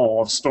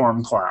wall of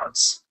storm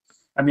clouds.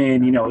 I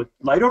mean, you know,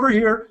 light over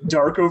here,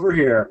 dark over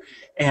here,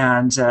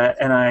 and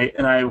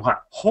I went,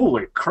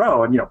 holy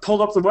crow, and, you know,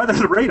 pulled up the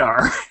weather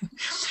radar,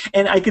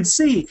 and I could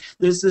see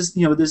there's this,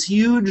 you know, this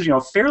huge, you know,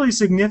 fairly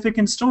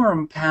significant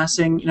storm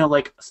passing, you know,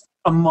 like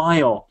a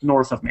mile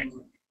north of me.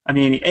 I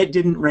mean, it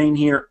didn't rain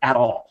here at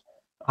all,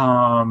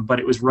 but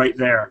it was right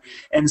there,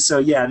 and so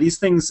yeah, these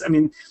things. I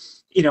mean,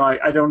 you know,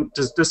 I don't.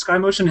 Does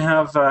SkyMotion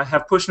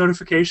have push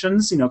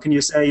notifications? You know, can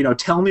you say, you know,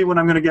 tell me when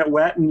I'm going to get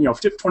wet, and, you know,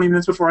 20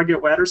 minutes before I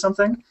get wet or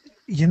something?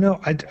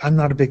 I'm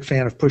not a big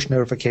fan of push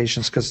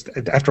notifications because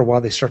after a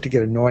while they start to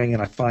get annoying,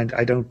 and I find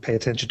I don't pay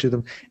attention to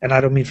them. And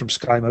I don't mean from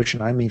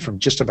SkyMotion; I mean from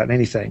just about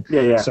anything.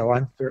 Yeah. So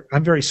I'm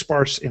very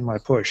sparse in my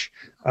push.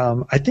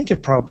 I think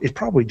it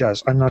probably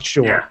does. I'm not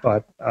sure,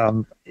 but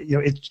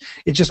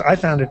it just I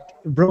found it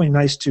really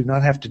nice to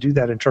not have to do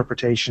that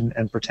interpretation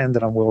and pretend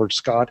that I'm Willard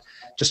Scott.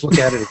 Just look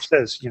at it. It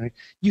says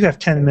you have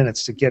 10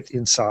 minutes to get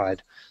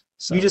inside.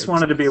 So you just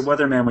wanted to be a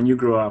weatherman when you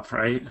grew up,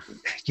 right?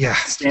 Yeah.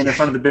 Stand in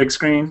front of the big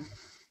screen.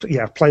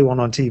 Yeah, play one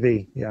on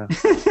TV. Yeah.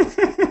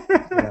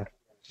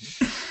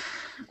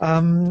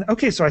 Yeah.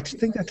 Okay, so I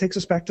think that takes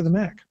us back to the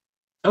Mac.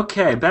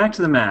 Okay, back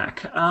to the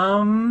Mac.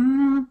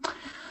 I'm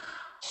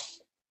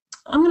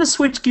going to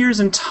switch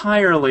gears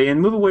entirely and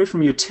move away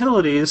from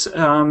utilities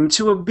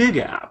to a big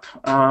app,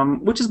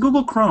 which is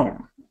Google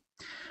Chrome.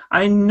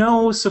 I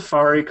know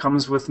Safari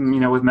comes with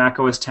with Mac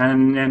OS X,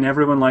 and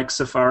everyone likes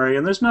Safari,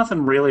 and there's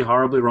nothing really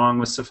horribly wrong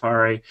with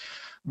Safari.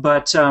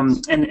 But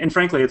and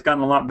frankly, it's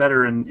gotten a lot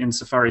better in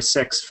Safari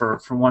 6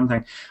 for one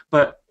thing.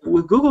 But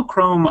with Google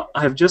Chrome,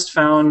 I've just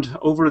found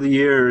over the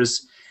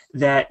years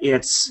that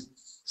it's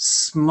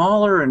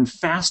smaller and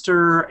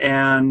faster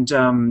and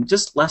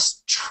just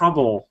less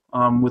trouble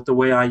with the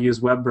way I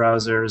use web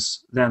browsers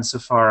than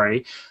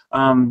Safari.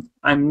 I'm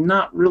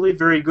not really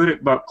very good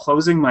about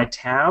closing my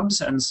tabs,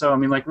 and so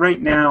like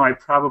right now I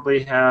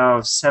probably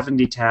have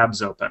 70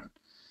 tabs open,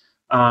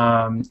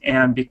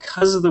 and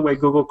because of the way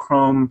Google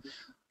Chrome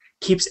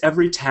keeps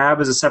every tab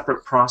as a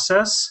separate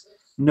process,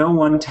 no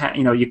one tab,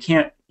 you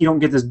don't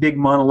get this big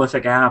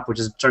monolithic app which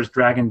starts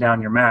dragging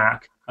down your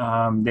Mac.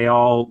 They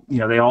all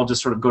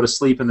just sort of go to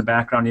sleep in the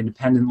background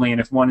independently,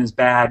 and if one is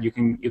bad, you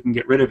can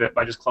get rid of it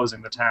by just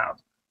closing the tab.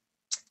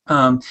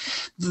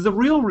 The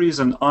real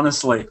reason,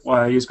 honestly,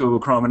 why I use Google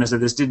Chrome, and as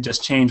this did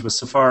just change with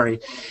Safari,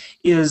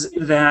 is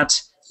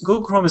that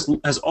Google Chrome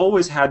has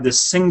always had this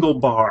single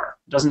bar.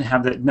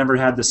 Never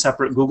had the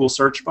separate Google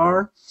search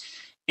bar.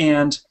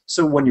 And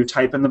so when you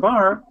type in the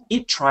bar,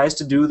 it tries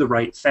to do the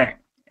right thing.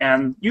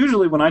 And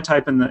usually when I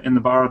type in the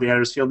bar or the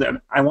address field,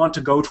 I want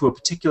to go to a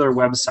particular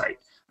website.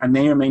 I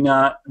may or may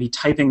not be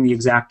typing the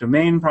exact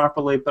domain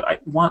properly, but I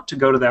want to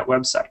go to that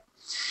website.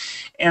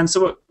 And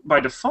so by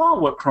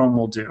default, what Chrome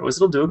will do is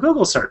it'll do a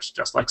Google search,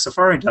 just like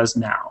Safari does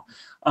now.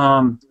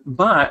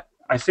 But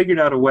I figured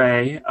out a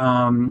way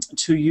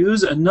to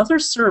use another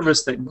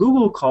service that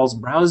Google calls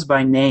Browse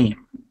by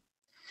Name.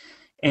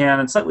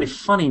 And it's a slightly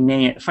funny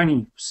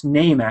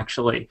name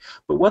actually.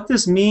 But what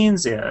this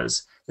means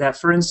is that,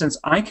 for instance,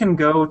 I can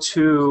go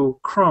to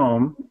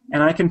Chrome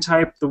and I can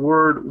type the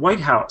word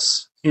White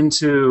House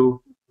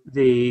into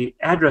the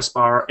address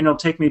bar, and it'll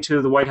take me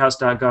to the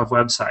whitehouse.gov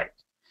website.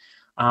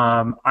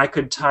 I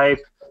could type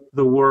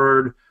the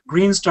word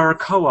Green Star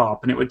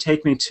Co-op, and it would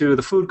take me to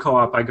the food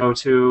co-op I go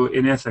to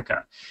in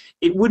Ithaca.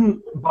 It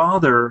wouldn't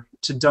bother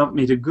to dump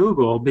me to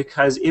Google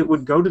because it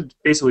would go to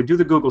basically do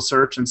the Google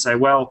search and say,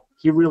 well,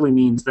 he really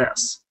means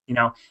this.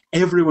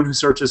 Everyone who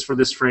searches for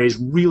this phrase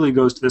really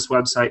goes to this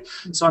website,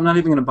 so I'm not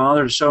even going to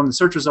bother to show him the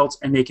search results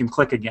and make him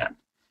click again.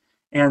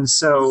 And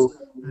so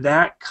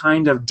that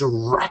kind of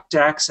direct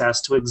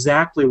access to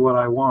exactly what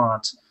I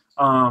want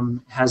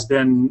has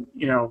been,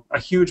 a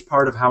huge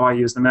part of how I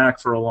use the Mac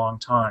for a long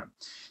time.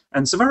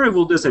 And Safari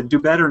will do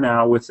better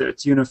now with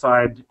its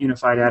unified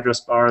address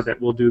bar that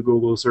will do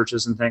Google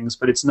searches and things,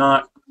 but it's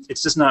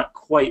just not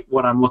quite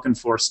what I'm looking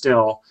for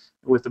still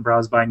with the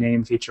Browse by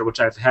Name feature, which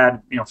I've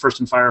had, first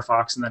in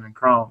Firefox and then in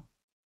Chrome.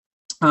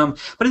 But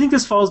I think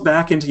this falls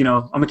back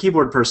into, I'm a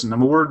keyboard person,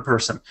 I'm a word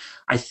person.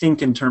 I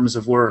think in terms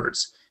of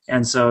words,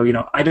 and so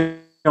I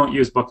don't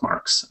use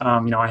bookmarks.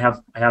 I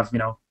have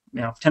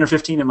 10 or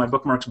 15 in my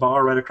bookmarks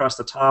bar right across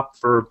the top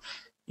for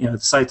the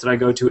sites that I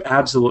go to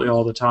absolutely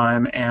all the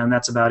time, and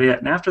that's about it.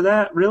 And after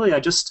that, really, I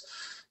just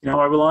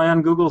I rely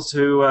on Google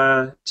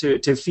to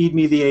feed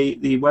me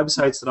the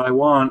websites that I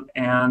want,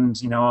 and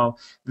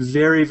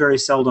very, very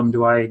seldom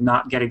do I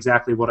not get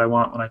exactly what I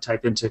want when I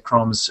type into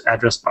Chrome's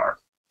address bar.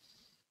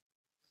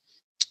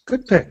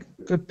 Good pick.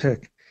 Good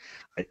pick.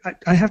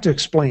 I have to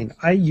explain.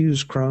 I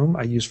use Chrome,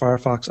 I use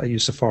Firefox, I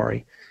use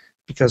Safari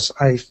because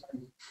I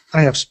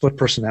have split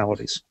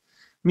personalities.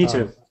 Me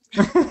too.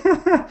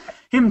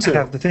 Him too. I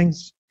have the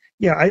things.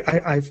 Yeah,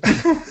 I've.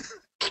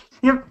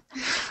 Yep.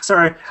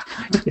 Sorry.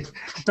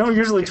 Don't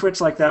usually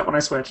twitch like that when I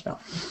switch. No.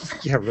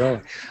 Yeah,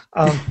 really.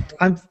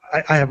 I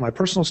have my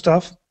personal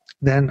stuff.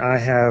 Then I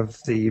have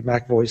the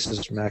Mac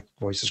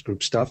Voices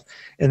group stuff,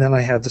 and then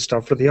I have the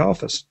stuff for the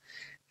office.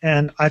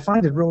 And I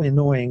find it really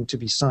annoying to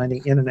be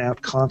signing in and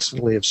out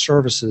constantly of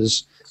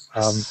services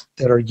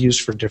that are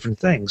used for different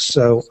things.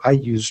 So I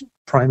use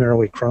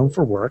primarily Chrome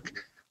for work.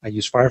 I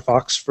use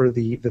Firefox for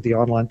the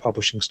online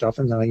publishing stuff,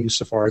 and then I use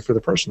Safari for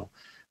the personal.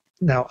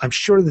 Now, I'm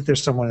sure that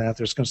there's someone out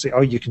there that's going to say,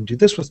 oh, you can do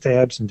this with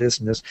tabs and this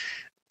and this.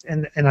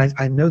 And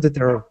I know that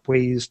there are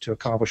ways to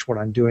accomplish what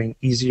I'm doing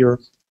easier,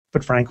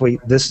 but frankly,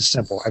 this is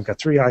simple. I've got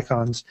 3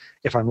 icons.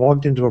 If I'm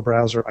logged into a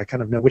browser, I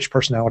kind of know which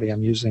personality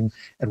I'm using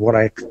and what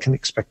I can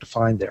expect to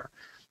find there.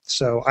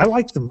 So I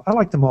like them. I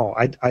like them all.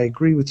 I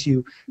agree with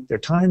you. There are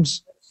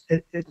times,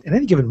 at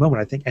any given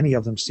moment, I think any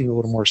of them seem a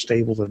little more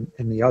stable than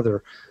the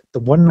other. The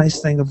one nice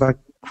thing about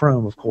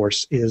Chrome, of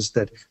course, is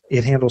that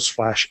it handles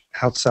Flash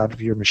outside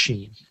of your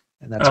machine,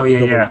 and that's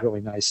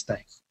really nice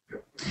thing.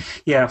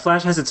 Yeah,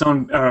 Flash has its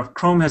own.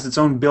 Chrome has its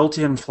own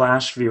built-in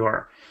Flash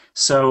viewer.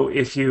 So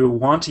if you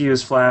want to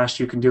use Flash,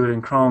 you can do it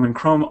in Chrome, and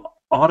Chrome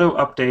auto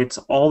updates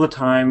all the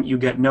time. You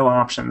get no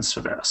options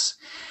for this.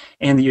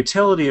 And the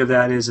utility of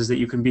that is that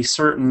you can be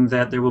certain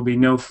that there will be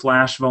no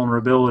Flash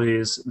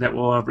vulnerabilities that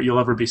you'll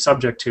ever be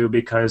subject to,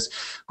 because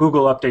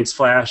Google updates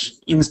Flash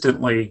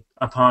instantly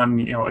upon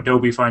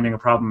Adobe finding a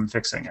problem and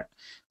fixing it.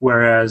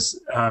 Whereas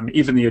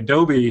even the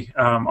Adobe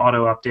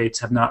auto updates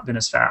have not been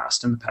as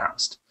fast in the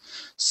past.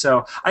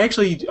 So I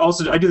actually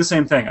I do the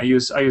same thing. I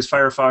use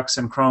Firefox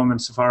and Chrome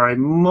and Safari,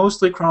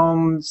 mostly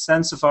Chrome,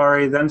 then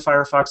Safari, then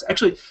Firefox.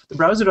 Actually, the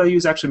browser that I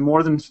use actually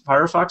more than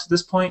Firefox at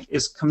this point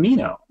is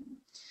Camino.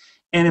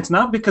 And it's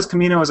not because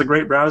Camino is a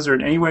great browser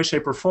in any way,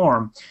 shape, or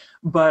form,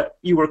 but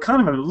you were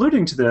kind of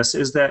alluding to this,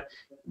 is that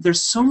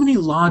there's so many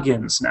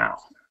logins now.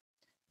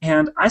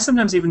 And I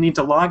sometimes even need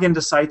to log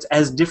into sites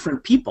as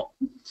different people.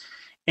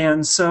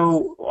 And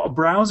so a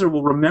browser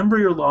will remember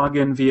your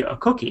login via a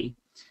cookie.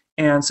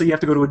 And so you have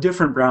to go to a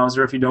different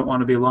browser if you don't want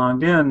to be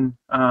logged in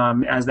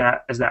as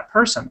that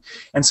person.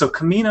 And so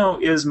Camino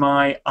is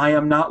my I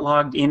am not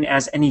logged in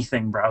as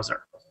anything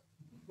browser.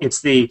 It's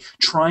the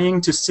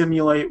trying to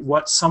simulate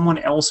what someone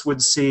else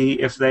would see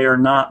if they are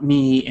not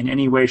me in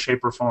any way,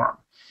 shape, or form.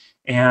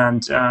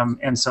 And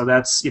so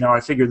that's I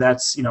figure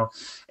that's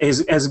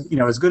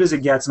as good as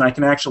it gets, and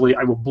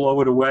I will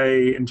blow it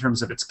away in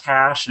terms of its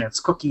cache and its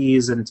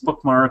cookies and its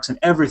bookmarks and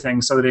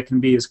everything, so that it can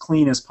be as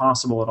clean as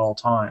possible at all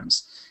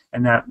times.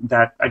 And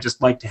that I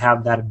just like to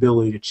have that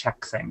ability to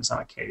check things on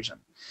occasion.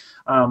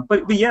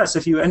 But yes,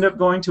 if you end up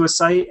going to a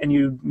site and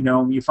you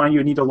find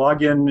you need to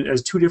log in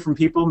as two different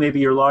people, maybe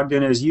you're logged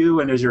in as you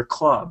and as your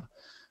club.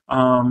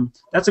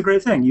 That's a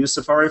great thing. Use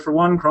Safari for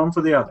one, Chrome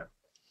for the other.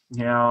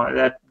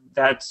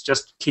 That's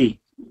just key.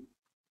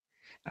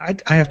 I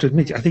have to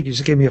admit, I think you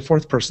just gave me a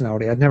fourth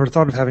personality. I'd never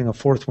thought of having a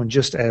fourth one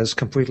just as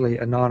completely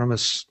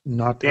anonymous,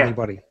 not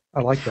anybody.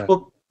 I like that.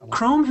 Well,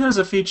 Chrome has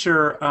a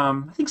feature,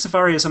 I think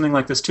Safari has something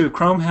like this too.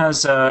 Chrome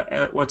has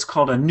what's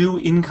called a new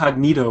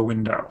incognito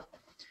window.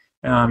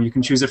 You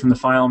can choose it from the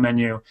file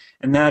menu,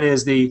 and that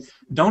is the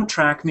don't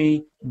track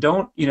me,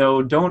 I'm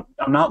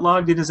not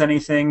logged in as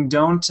anything,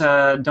 don't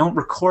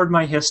record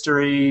my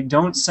history,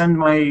 don't send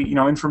my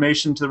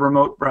information to the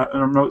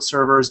remote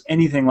servers,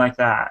 anything like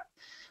that.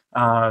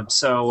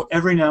 So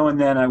every now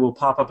and then I will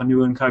pop up a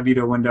new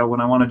incognito window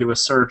when I want to do a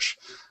search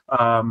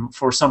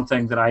for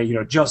something that I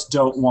just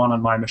don't want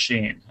on my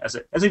machine. As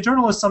a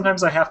journalist,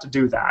 sometimes I have to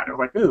do that. I'm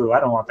like, ooh,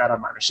 I don't want that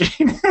on my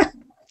machine.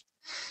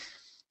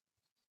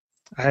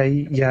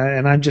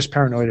 And I'm just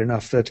paranoid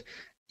enough that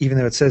even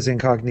though it says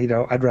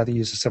incognito, I'd rather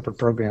use a separate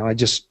program. It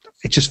just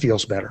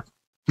feels better.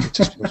 It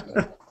just feels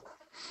better.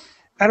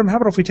 Adam, how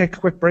about if we take a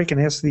quick break and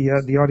ask the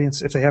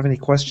audience if they have any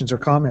questions or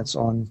comments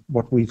on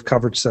what we've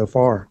covered so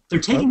far? They're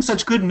taking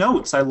such good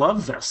notes. I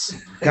love this.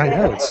 Yeah, I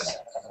know.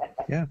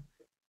 Yeah.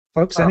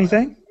 Folks,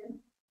 anything?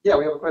 Yeah,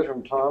 we have a question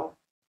from Tom.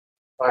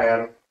 Hi,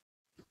 Adam.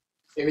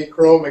 Any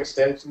Chrome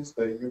extensions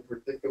that you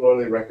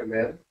particularly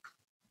recommend?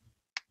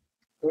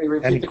 Can we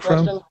repeat the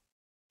question?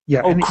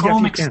 Yeah.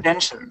 Chrome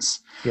extensions.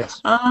 Yes.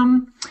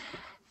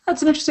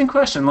 That's an interesting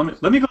question.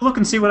 Let me go look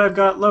and see what I've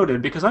got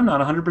loaded, because I'm not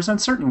 100%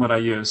 certain what I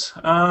use.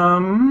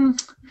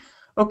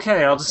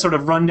 Okay, I'll just sort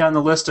of run down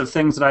the list of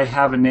things that I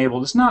have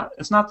enabled. It's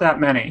not that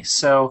many.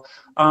 So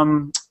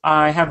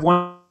I have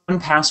one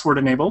password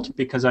enabled,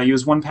 because I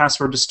use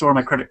 1Password to store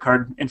my credit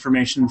card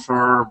information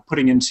for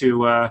putting into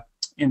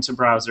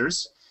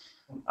browsers.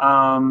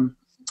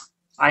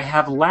 I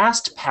have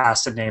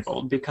LastPass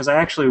enabled, because I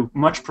actually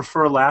much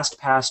prefer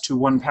LastPass to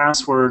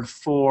 1Password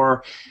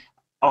for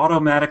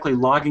automatically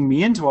logging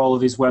me into all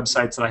of these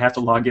websites that I have to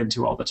log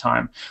into all the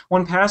time.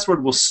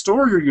 1Password will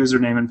store your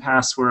username and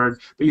password,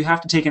 but you have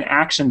to take an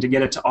action to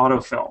get it to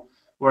autofill.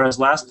 Whereas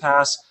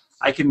LastPass,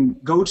 I can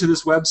go to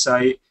this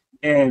website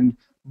and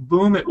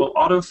boom, it will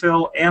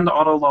autofill and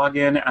auto log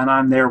in, and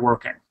I'm there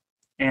working.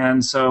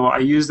 And so I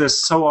use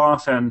this so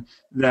often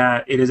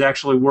that it is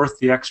actually worth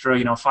the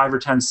extra 5 or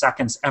 10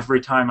 seconds every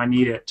time I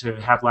need it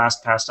to have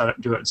LastPass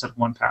do it instead of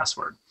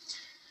 1Password.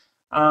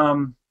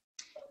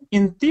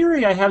 In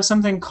theory, I have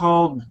something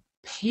called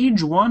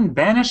Page One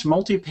Banish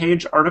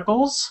Multi-Page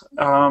Articles,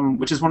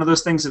 which is one of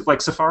those things that like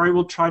Safari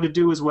will try to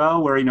do as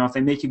well, where if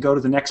they make you go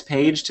to the next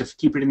page to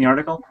keep it in the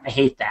article. I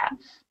hate that.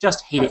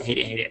 Just hate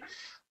it.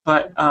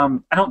 But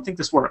I don't think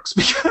this works,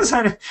 because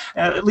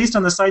at least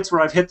on the sites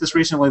where I've hit this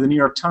recently, the New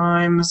York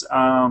Times,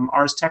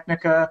 Ars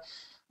Technica,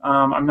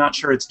 I'm not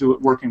sure it's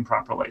working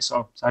properly,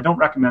 so I don't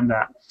recommend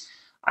that.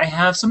 I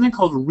have something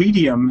called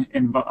Readium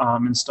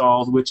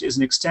installed, which is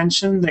an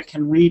extension that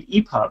can read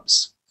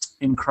EPUBs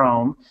in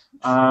Chrome.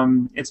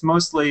 It's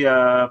mostly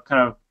kind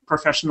of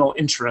professional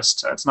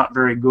interest. It's not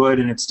very good,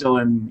 and it's still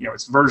in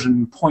it's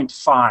version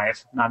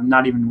 0.5,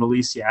 not even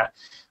released yet.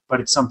 But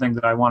it's something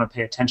that I want to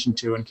pay attention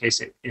to in case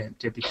it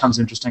becomes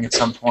interesting at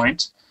some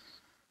point.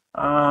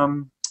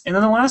 And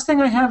then the last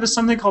thing I have is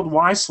something called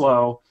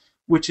YSlow,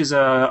 which is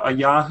a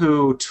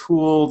Yahoo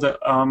tool that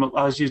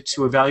allows you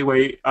to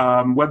evaluate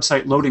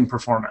website loading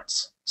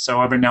performance.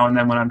 So every now and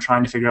then when I'm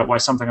trying to figure out why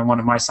something on one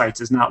of my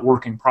sites is not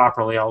working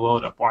properly, I'll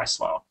load up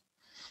YSlow.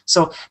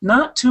 So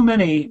not too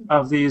many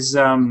of these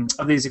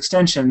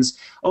extensions.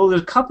 Oh,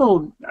 there's a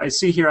couple I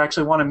see here I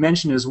actually want to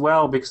mention as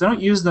well, because I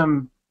don't use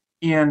them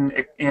in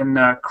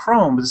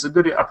Chrome, but it's a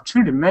good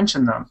opportunity to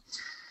mention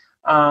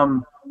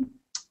them.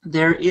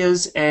 There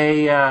is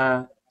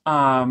a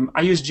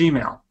I use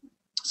Gmail,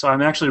 so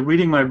I'm actually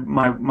reading my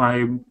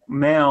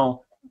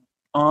mail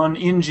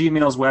in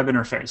Gmail's web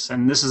interface,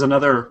 and this is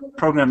another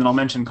program that I'll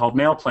mention called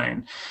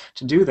MailPlane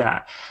to do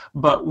that.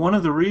 But one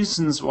of the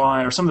reasons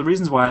why, or some of the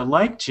reasons why I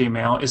like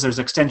Gmail, is there's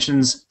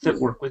extensions that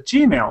work with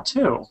Gmail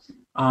too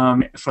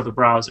for the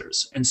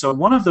browsers. And so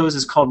one of those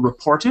is called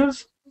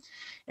Reportive,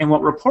 and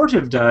what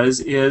Reportive does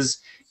is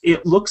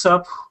it looks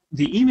up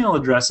the email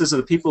addresses of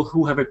the people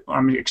who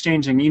I'm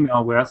exchanging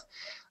email with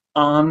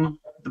on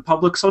the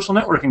public social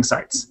networking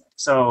sites.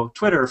 So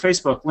Twitter,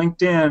 Facebook,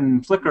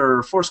 LinkedIn,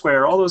 Flickr,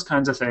 Foursquare, all those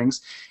kinds of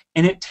things.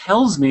 And it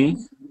tells me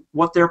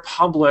what their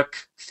public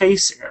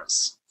face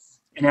is.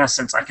 In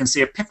essence, I can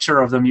see a picture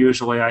of them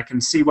usually. I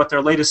can see what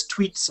their latest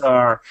tweets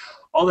are,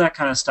 all that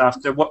kind of stuff,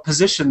 what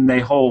position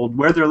they hold,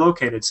 where they're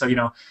located. So,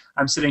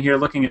 I'm sitting here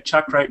looking at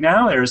Chuck right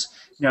now. There's,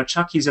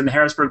 Chuck, he's in the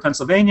Harrisburg,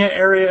 Pennsylvania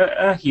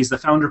area. He's the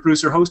founder,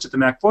 producer, host at the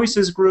Mac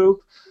Voices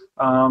group.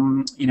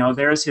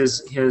 There's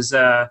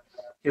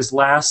his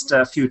last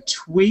few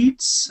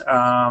tweets.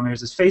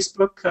 There's his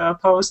Facebook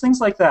post,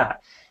 things like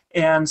that.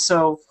 And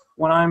so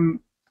when I'm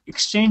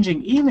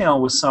exchanging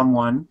email with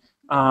someone,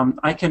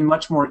 I can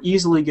much more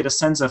easily get a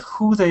sense of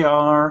who they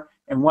are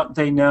and what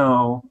they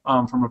know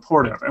from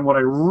Reportive. And what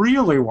I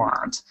really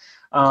want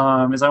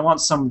is I want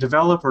some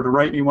developer to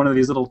write me one of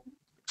these little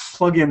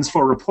plugins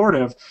for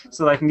Reportive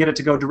so that I can get it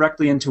to go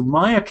directly into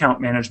my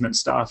account management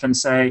stuff and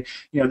say,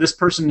 this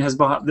person has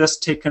bought this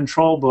Take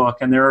Control book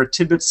and they're a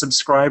TidBITS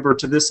subscriber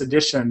to this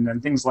edition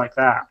and things like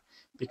that,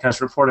 because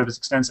Reportive is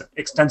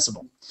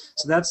extensible.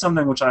 So that's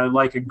something which I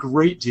like a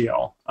great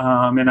deal.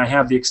 And I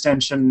have the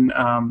extension.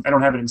 I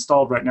don't have it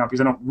installed right now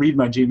because I don't read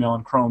my Gmail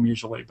in Chrome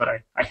usually, but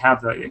I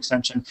have the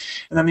extension.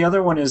 And then the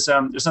other one is,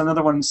 there's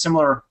another one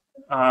similar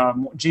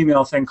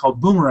Gmail thing called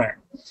Boomerang.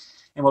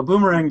 And what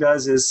Boomerang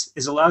does is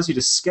allows you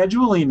to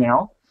schedule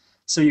email,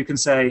 so you can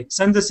say,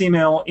 send this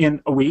email in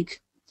a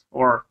week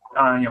or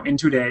in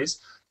 2 days,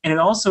 and it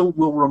also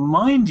will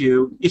remind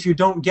you if you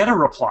don't get a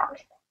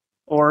reply.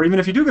 Or even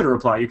if you do get a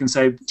reply, you can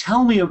say,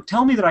 tell me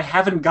that I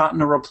haven't gotten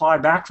a reply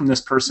back from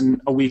this person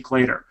a week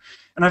later.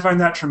 And I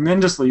find that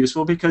tremendously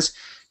useful because,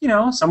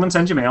 someone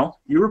sends you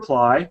mail, you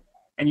reply,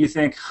 and you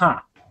think,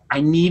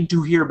 I need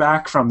to hear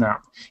back from them.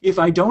 If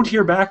I don't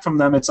hear back from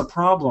them, it's a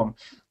problem.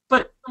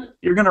 But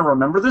you're going to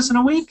remember this in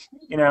a week,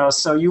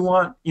 so you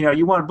want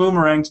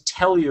Boomerang to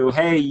tell you,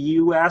 hey,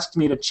 you asked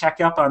me to check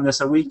up on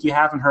this a week, you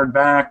haven't heard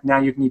back, now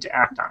you need to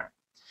act on it.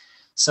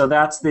 So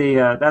that's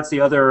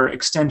the other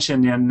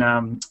extension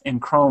in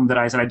Chrome that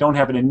I said I don't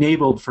have it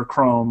enabled for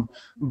Chrome,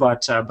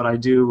 but I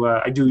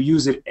do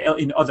use it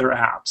in other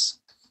apps.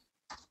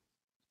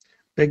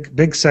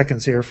 Big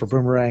seconds here for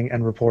Boomerang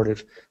and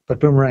Reportive, but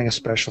Boomerang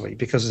especially,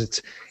 because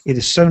it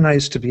is so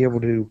nice to be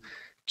able to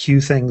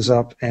queue things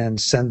up and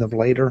send them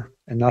later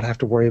and not have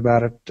to worry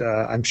about it.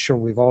 I'm sure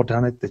we've all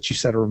done it, that you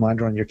set a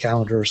reminder on your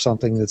calendar or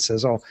something that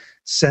says, oh,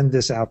 send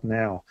this out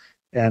now.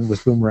 And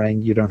with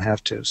Boomerang, you don't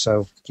have to.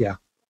 So, yeah,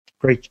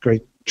 great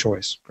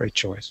choice. Great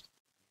choice.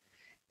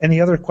 Any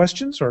other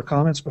questions or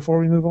comments before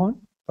we move on,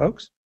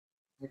 folks?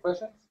 Any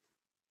questions?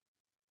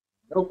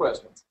 No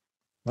questions.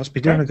 Must be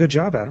doing a good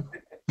job, Adam.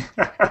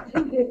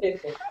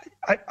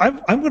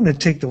 I'm going to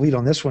take the lead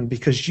on this one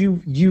because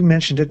you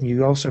mentioned it and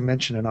you also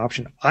mentioned an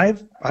option. I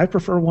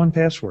prefer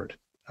 1Password,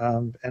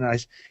 and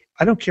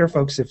I don't care,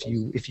 folks, if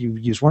you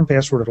use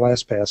 1Password or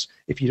LastPass.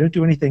 If you don't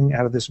do anything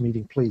out of this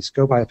meeting, please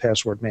go buy a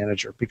password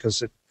manager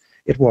because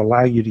it will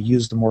allow you to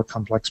use the more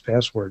complex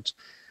passwords.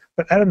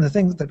 But Adam, the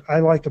thing that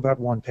I like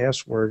about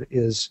 1Password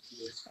is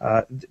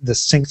the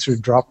sync through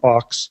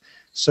Dropbox,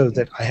 so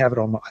that I have it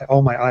on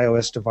all my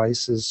iOS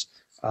devices.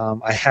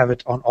 I have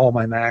it on all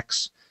my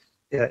Macs.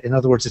 In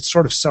other words, it's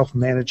sort of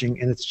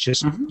self-managing, and it's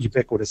just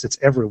ubiquitous. It's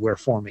everywhere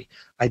for me.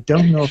 I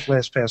don't know if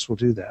LastPass will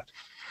do that.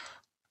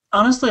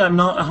 Honestly, I'm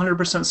not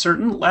 100%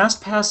 certain.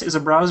 LastPass is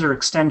a browser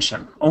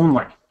extension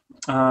only.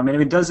 And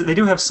if it does, they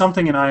do have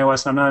something in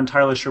iOS, and I'm not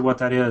entirely sure what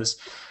that is.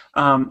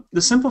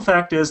 The simple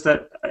fact is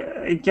that,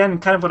 again,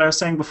 kind of what I was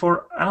saying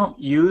before, I don't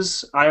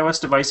use iOS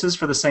devices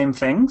for the same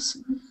things,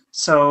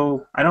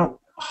 so I don't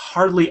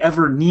hardly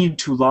ever need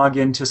to log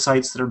into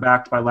sites that are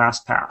backed by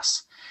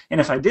LastPass. And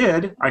if I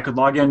did, I could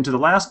log into the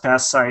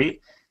LastPass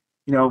site,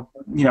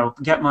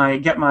 get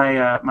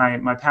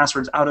my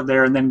passwords out of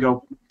there and then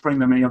go bring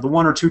them in. The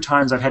 1 or 2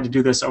 times I've had to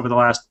do this over the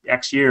last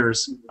X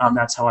years,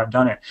 that's how I've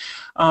done it.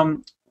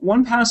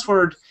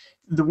 1Password,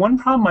 the one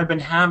problem I've been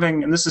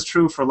having, and this is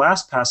true for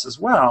LastPass as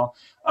well,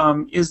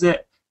 is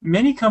that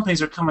many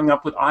companies are coming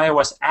up with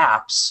iOS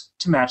apps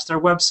to match their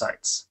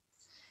websites.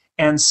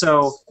 And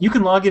so you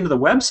can log into the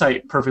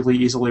website perfectly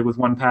easily with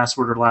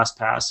 1Password or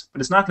LastPass, but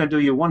it's not going to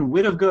do you one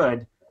whit of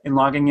good in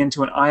logging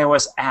into an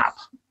iOS app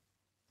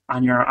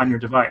on your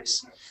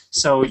device.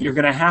 So you're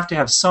going to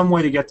have some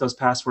way to get those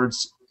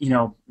passwords,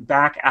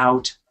 back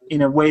out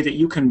in a way that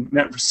you can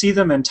see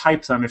them and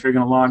type them if you're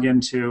going to log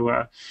into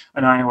an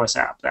iOS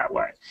app that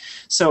way.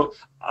 So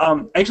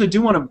I actually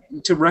do want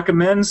to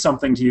recommend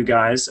something to you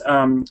guys.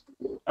 At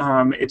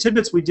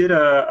TidBITS, we did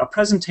a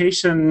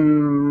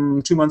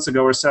presentation 2 months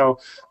ago or so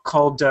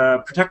called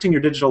Protecting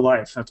Your Digital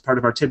Life. That's part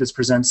of our TidBITS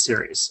Presents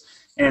series.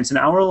 And it's an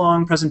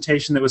hour-long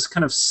presentation that was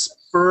kind of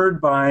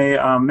spurred by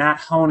Matt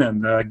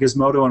Honan, the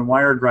Gizmodo and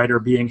Wired writer,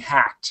 being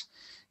hacked,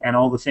 and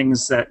all the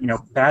things that,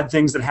 bad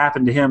things that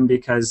happened to him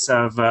because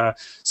of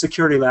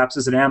security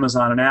lapses at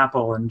Amazon and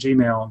Apple and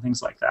Gmail and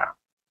things like that.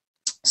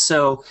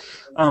 So,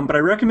 but I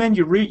recommend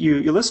you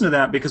listen to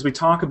that, because we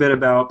talk a bit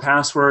about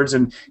passwords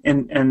and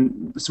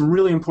some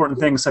really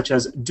important things, such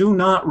as do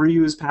not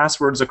reuse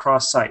passwords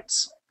across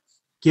sites.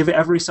 Give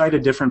every site a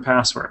different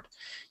password.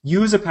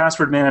 Use a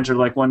password manager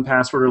like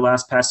 1Password or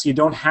LastPass so you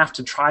don't have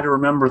to try to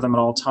remember them at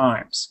all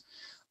times.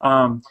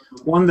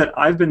 One that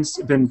I've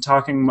been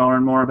talking more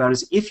and more about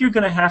is, if you're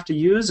going to have to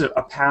use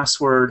a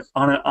password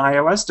on an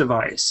iOS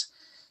device,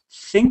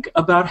 think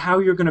about how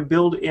you're going to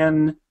build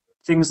in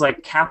things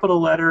like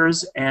capital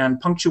letters and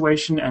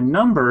punctuation and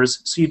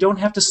numbers so you don't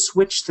have to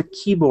switch the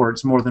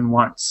keyboards more than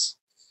once.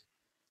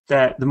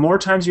 That the more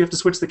times you have to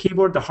switch the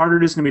keyboard, the harder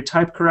it is going to be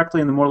typed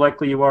correctly and the more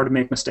likely you are to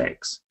make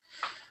mistakes.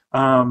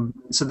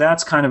 So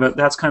that's kind of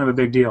a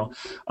big deal.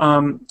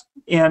 I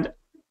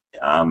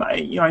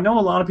know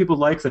a lot of people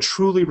like the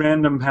truly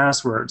random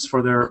passwords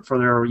for their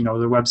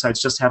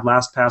websites. Just have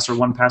LastPass or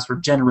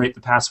 1Password generate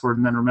the password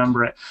and then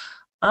remember it.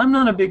 I'm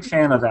not a big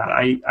fan of that.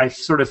 I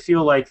sort of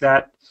feel like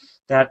that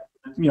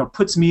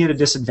puts me at a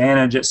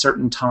disadvantage at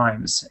certain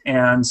times,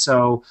 and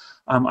so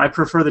I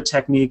prefer the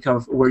technique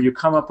of where you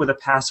come up with a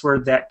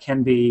password that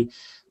can be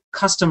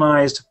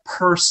customized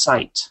per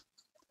site.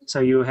 So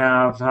you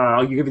have,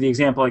 I'll give you the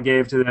example I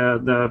gave to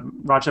the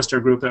Rochester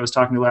group that I was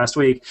talking to last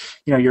week.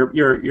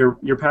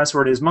 Your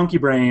password is monkey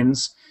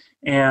brains,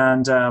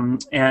 and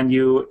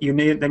you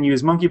then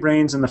use monkey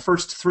brains in the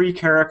first 3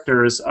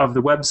 characters of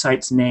the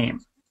website's name.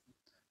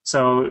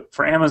 So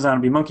for Amazon,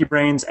 it'd be monkey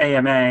brains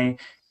AMA,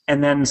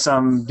 and then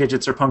some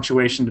digits or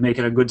punctuation to make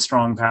it a good,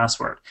 strong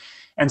password.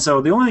 And so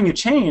the only thing you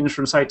change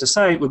from site to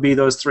site would be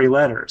those 3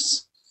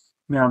 letters.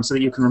 So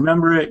that you can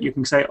remember it. You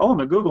can say, oh,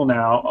 I'm at Google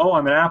now. Oh,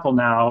 I'm at Apple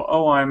now.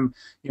 Oh, I'm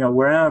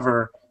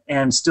wherever,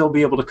 and still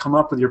be able to come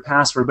up with your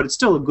password. But it's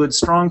still a good,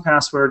 strong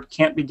password.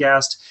 Can't be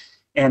guessed.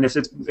 And if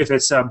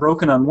it's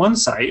broken on one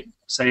site,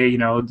 say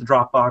the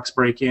Dropbox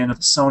break-in or the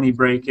Sony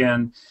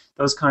break-in,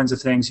 those kinds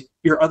of things,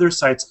 your other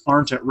sites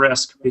aren't at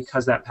risk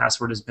because that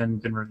password has been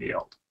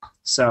revealed.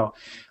 So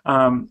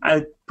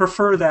I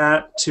prefer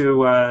that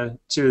to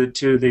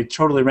the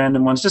totally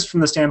random ones, just from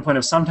the standpoint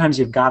of sometimes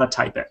you've got to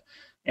type it.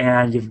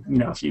 And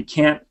if you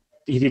can't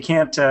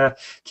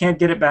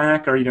get it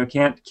back, or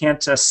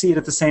can't see it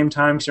at the same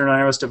time because you're an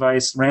iOS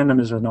device, random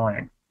is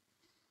annoying.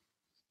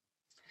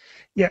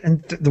 Yeah,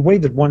 and the way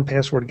that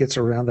 1Password gets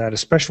around that,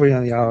 especially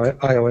on the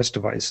iOS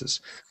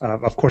devices,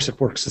 of course it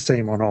works the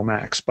same on all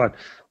Macs, but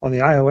on the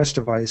iOS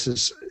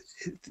devices,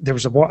 there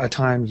was a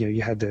time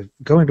you had to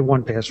go into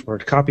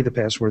 1Password, copy the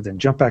password, then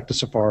jump back to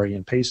Safari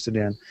and paste it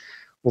in.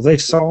 Well,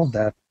 they've solved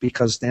that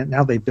because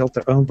now they built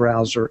their own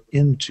browser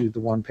into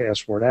the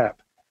 1Password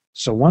app.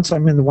 So once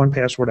I'm in the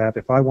 1Password app,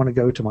 if I want to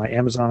go to my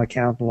Amazon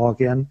account and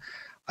log in,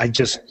 I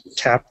just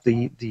tap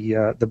the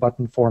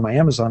button for my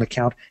Amazon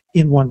account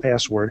in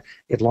 1Password.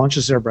 It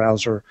launches their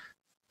browser,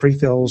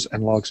 pre-fills,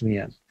 and logs me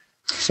in.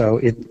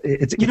 So you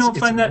don't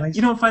find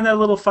that a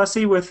little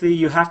fussy with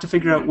you have to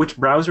figure out which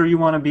browser you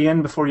want to be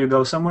in before you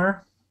go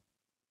somewhere?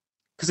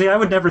 Because I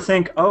would never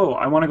think, oh,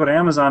 I want to go to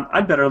Amazon,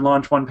 I'd better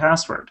launch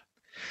 1Password.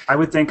 I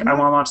would think I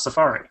want to launch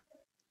Safari.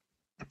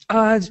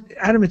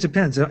 Adam, it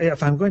depends.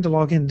 If I'm going to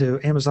log into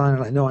Amazon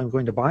and I know I'm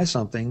going to buy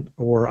something,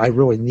 or I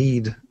really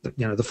need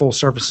the full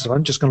services,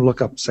 I'm just going to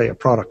look up, say, a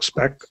product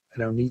spec. I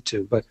don't need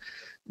to. But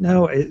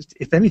no,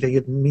 if anything,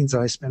 it means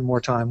that I spend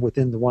more time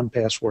within the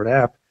 1Password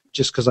app,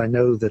 just because I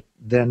know that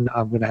then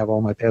I'm going to have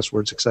all my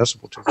passwords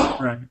accessible to me.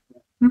 Right.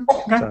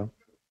 Okay. So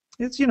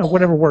it's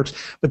whatever works.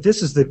 But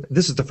this is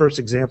the first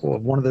example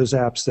of one of those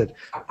apps that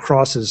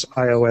crosses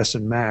iOS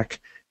and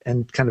Mac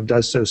and kind of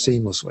does so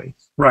seamlessly.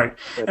 Right.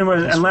 And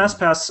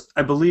LastPass,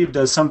 I believe,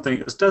 does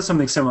something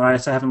similar. I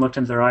haven't looked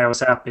into their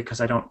iOS app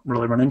because I don't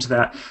really run into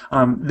that.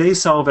 They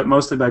solve it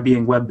mostly by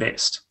being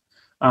web-based.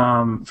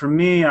 For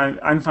me,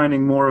 I'm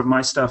finding more of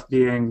my stuff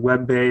being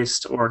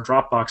web-based or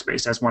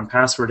Dropbox-based, as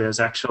 1Password is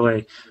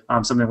actually.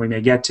 Something we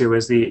may get to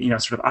is the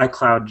sort of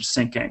iCloud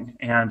syncing,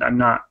 and I'm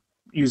not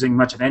using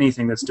much of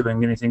anything that's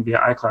doing anything via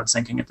iCloud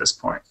syncing at this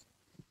point.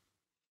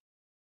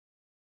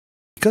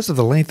 Because of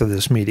the length of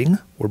this meeting,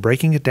 we're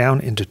breaking it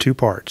down into 2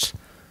 parts.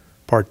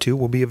 Part 2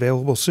 will be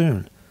available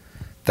soon.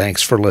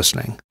 Thanks for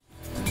listening.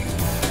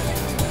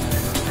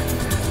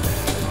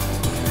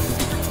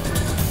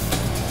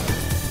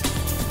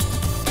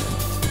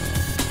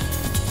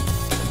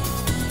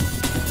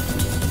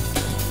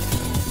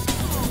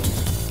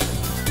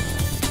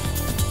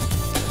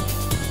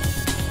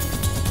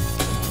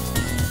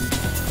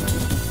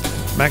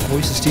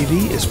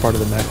 MacVoicesTV is part of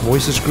the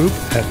MacVoices Group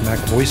at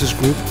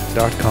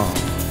MacVoicesGroup.com.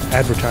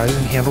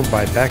 Advertising handled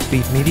by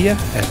Backbeat Media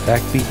at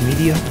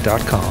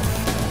BackbeatMedia.com.